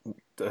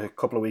a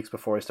couple of weeks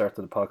before I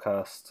started the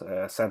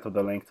podcast, sent them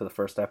the link to the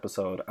first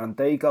episode, and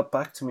they got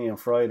back to me on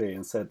Friday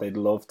and said they'd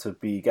love to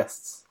be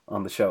guests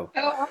on the show.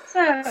 Oh,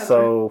 awesome.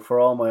 So for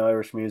all my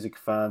Irish music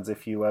fans,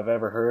 if you have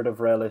ever heard of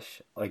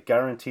Relish, I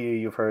guarantee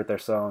you've heard their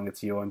song,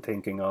 It's You I'm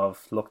Thinking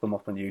Of. Look them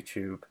up on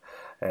YouTube.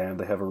 And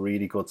they have a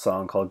really good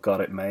song called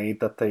Got It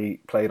Made that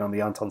they played on the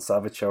Anton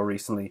Savage show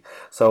recently.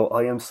 So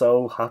I am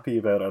so happy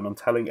about it, and I'm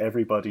telling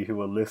everybody who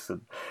will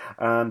listen.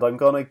 And I'm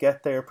going to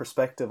get their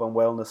perspective on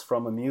wellness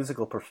from a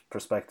musical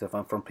perspective,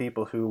 and from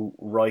people who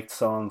write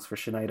songs for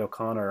Sinead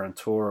O'Connor and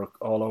tour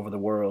all over the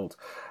world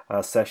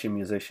as session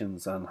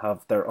musicians and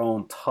have their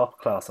own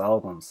top-class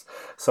albums.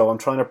 So I'm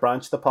trying to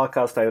branch the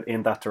podcast out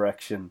in that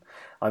direction.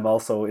 I'm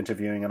also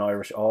interviewing an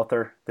Irish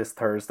author this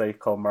Thursday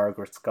called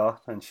Margaret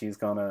Scott, and she's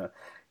going to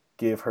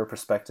give her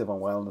perspective on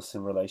wellness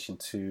in relation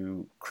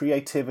to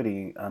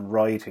creativity and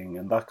writing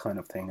and that kind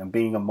of thing, and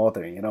being a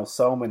mother,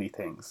 so many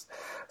things.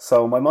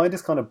 So my mind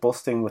is kind of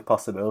busting with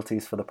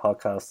possibilities for the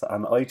podcast,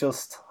 and I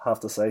just have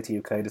to say to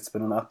you, Kate, it's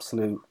been an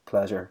absolute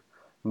pleasure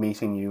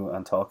meeting you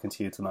and talking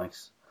to you tonight.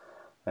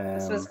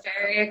 This was Um,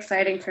 very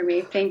exciting for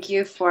me. Thank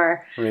you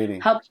for really,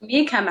 helping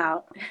me come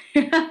out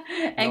no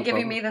and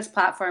giving problem. me this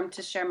platform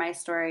to share my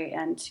story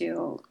and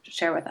to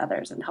share with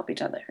others and help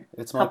each other.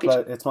 It's my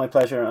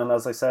pleasure, and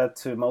as I said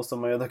to most of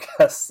my other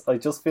guests, I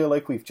just feel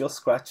like we've just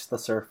scratched the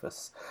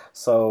surface.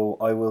 So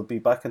I will be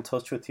back in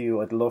touch with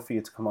you. I'd love for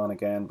you to come on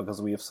again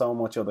because we have so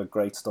much other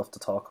great stuff to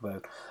talk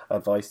about,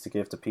 advice to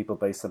give to people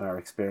based on our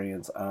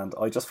experience, and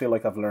I just feel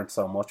like I've learned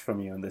so much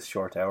from you in this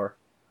short hour.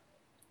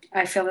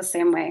 I feel the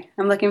same way.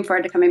 I'm looking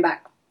forward to coming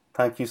back.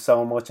 Thank you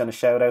so much, and a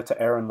shout out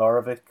to Erin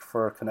Lorovic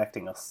for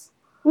connecting us.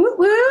 Woo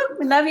woo!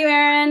 Love you,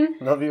 Aaron.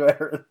 Love you,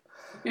 Erin.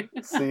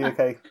 See you,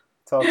 okay.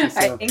 Talk to you All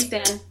right, soon. thanks,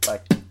 Dan.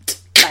 Bye.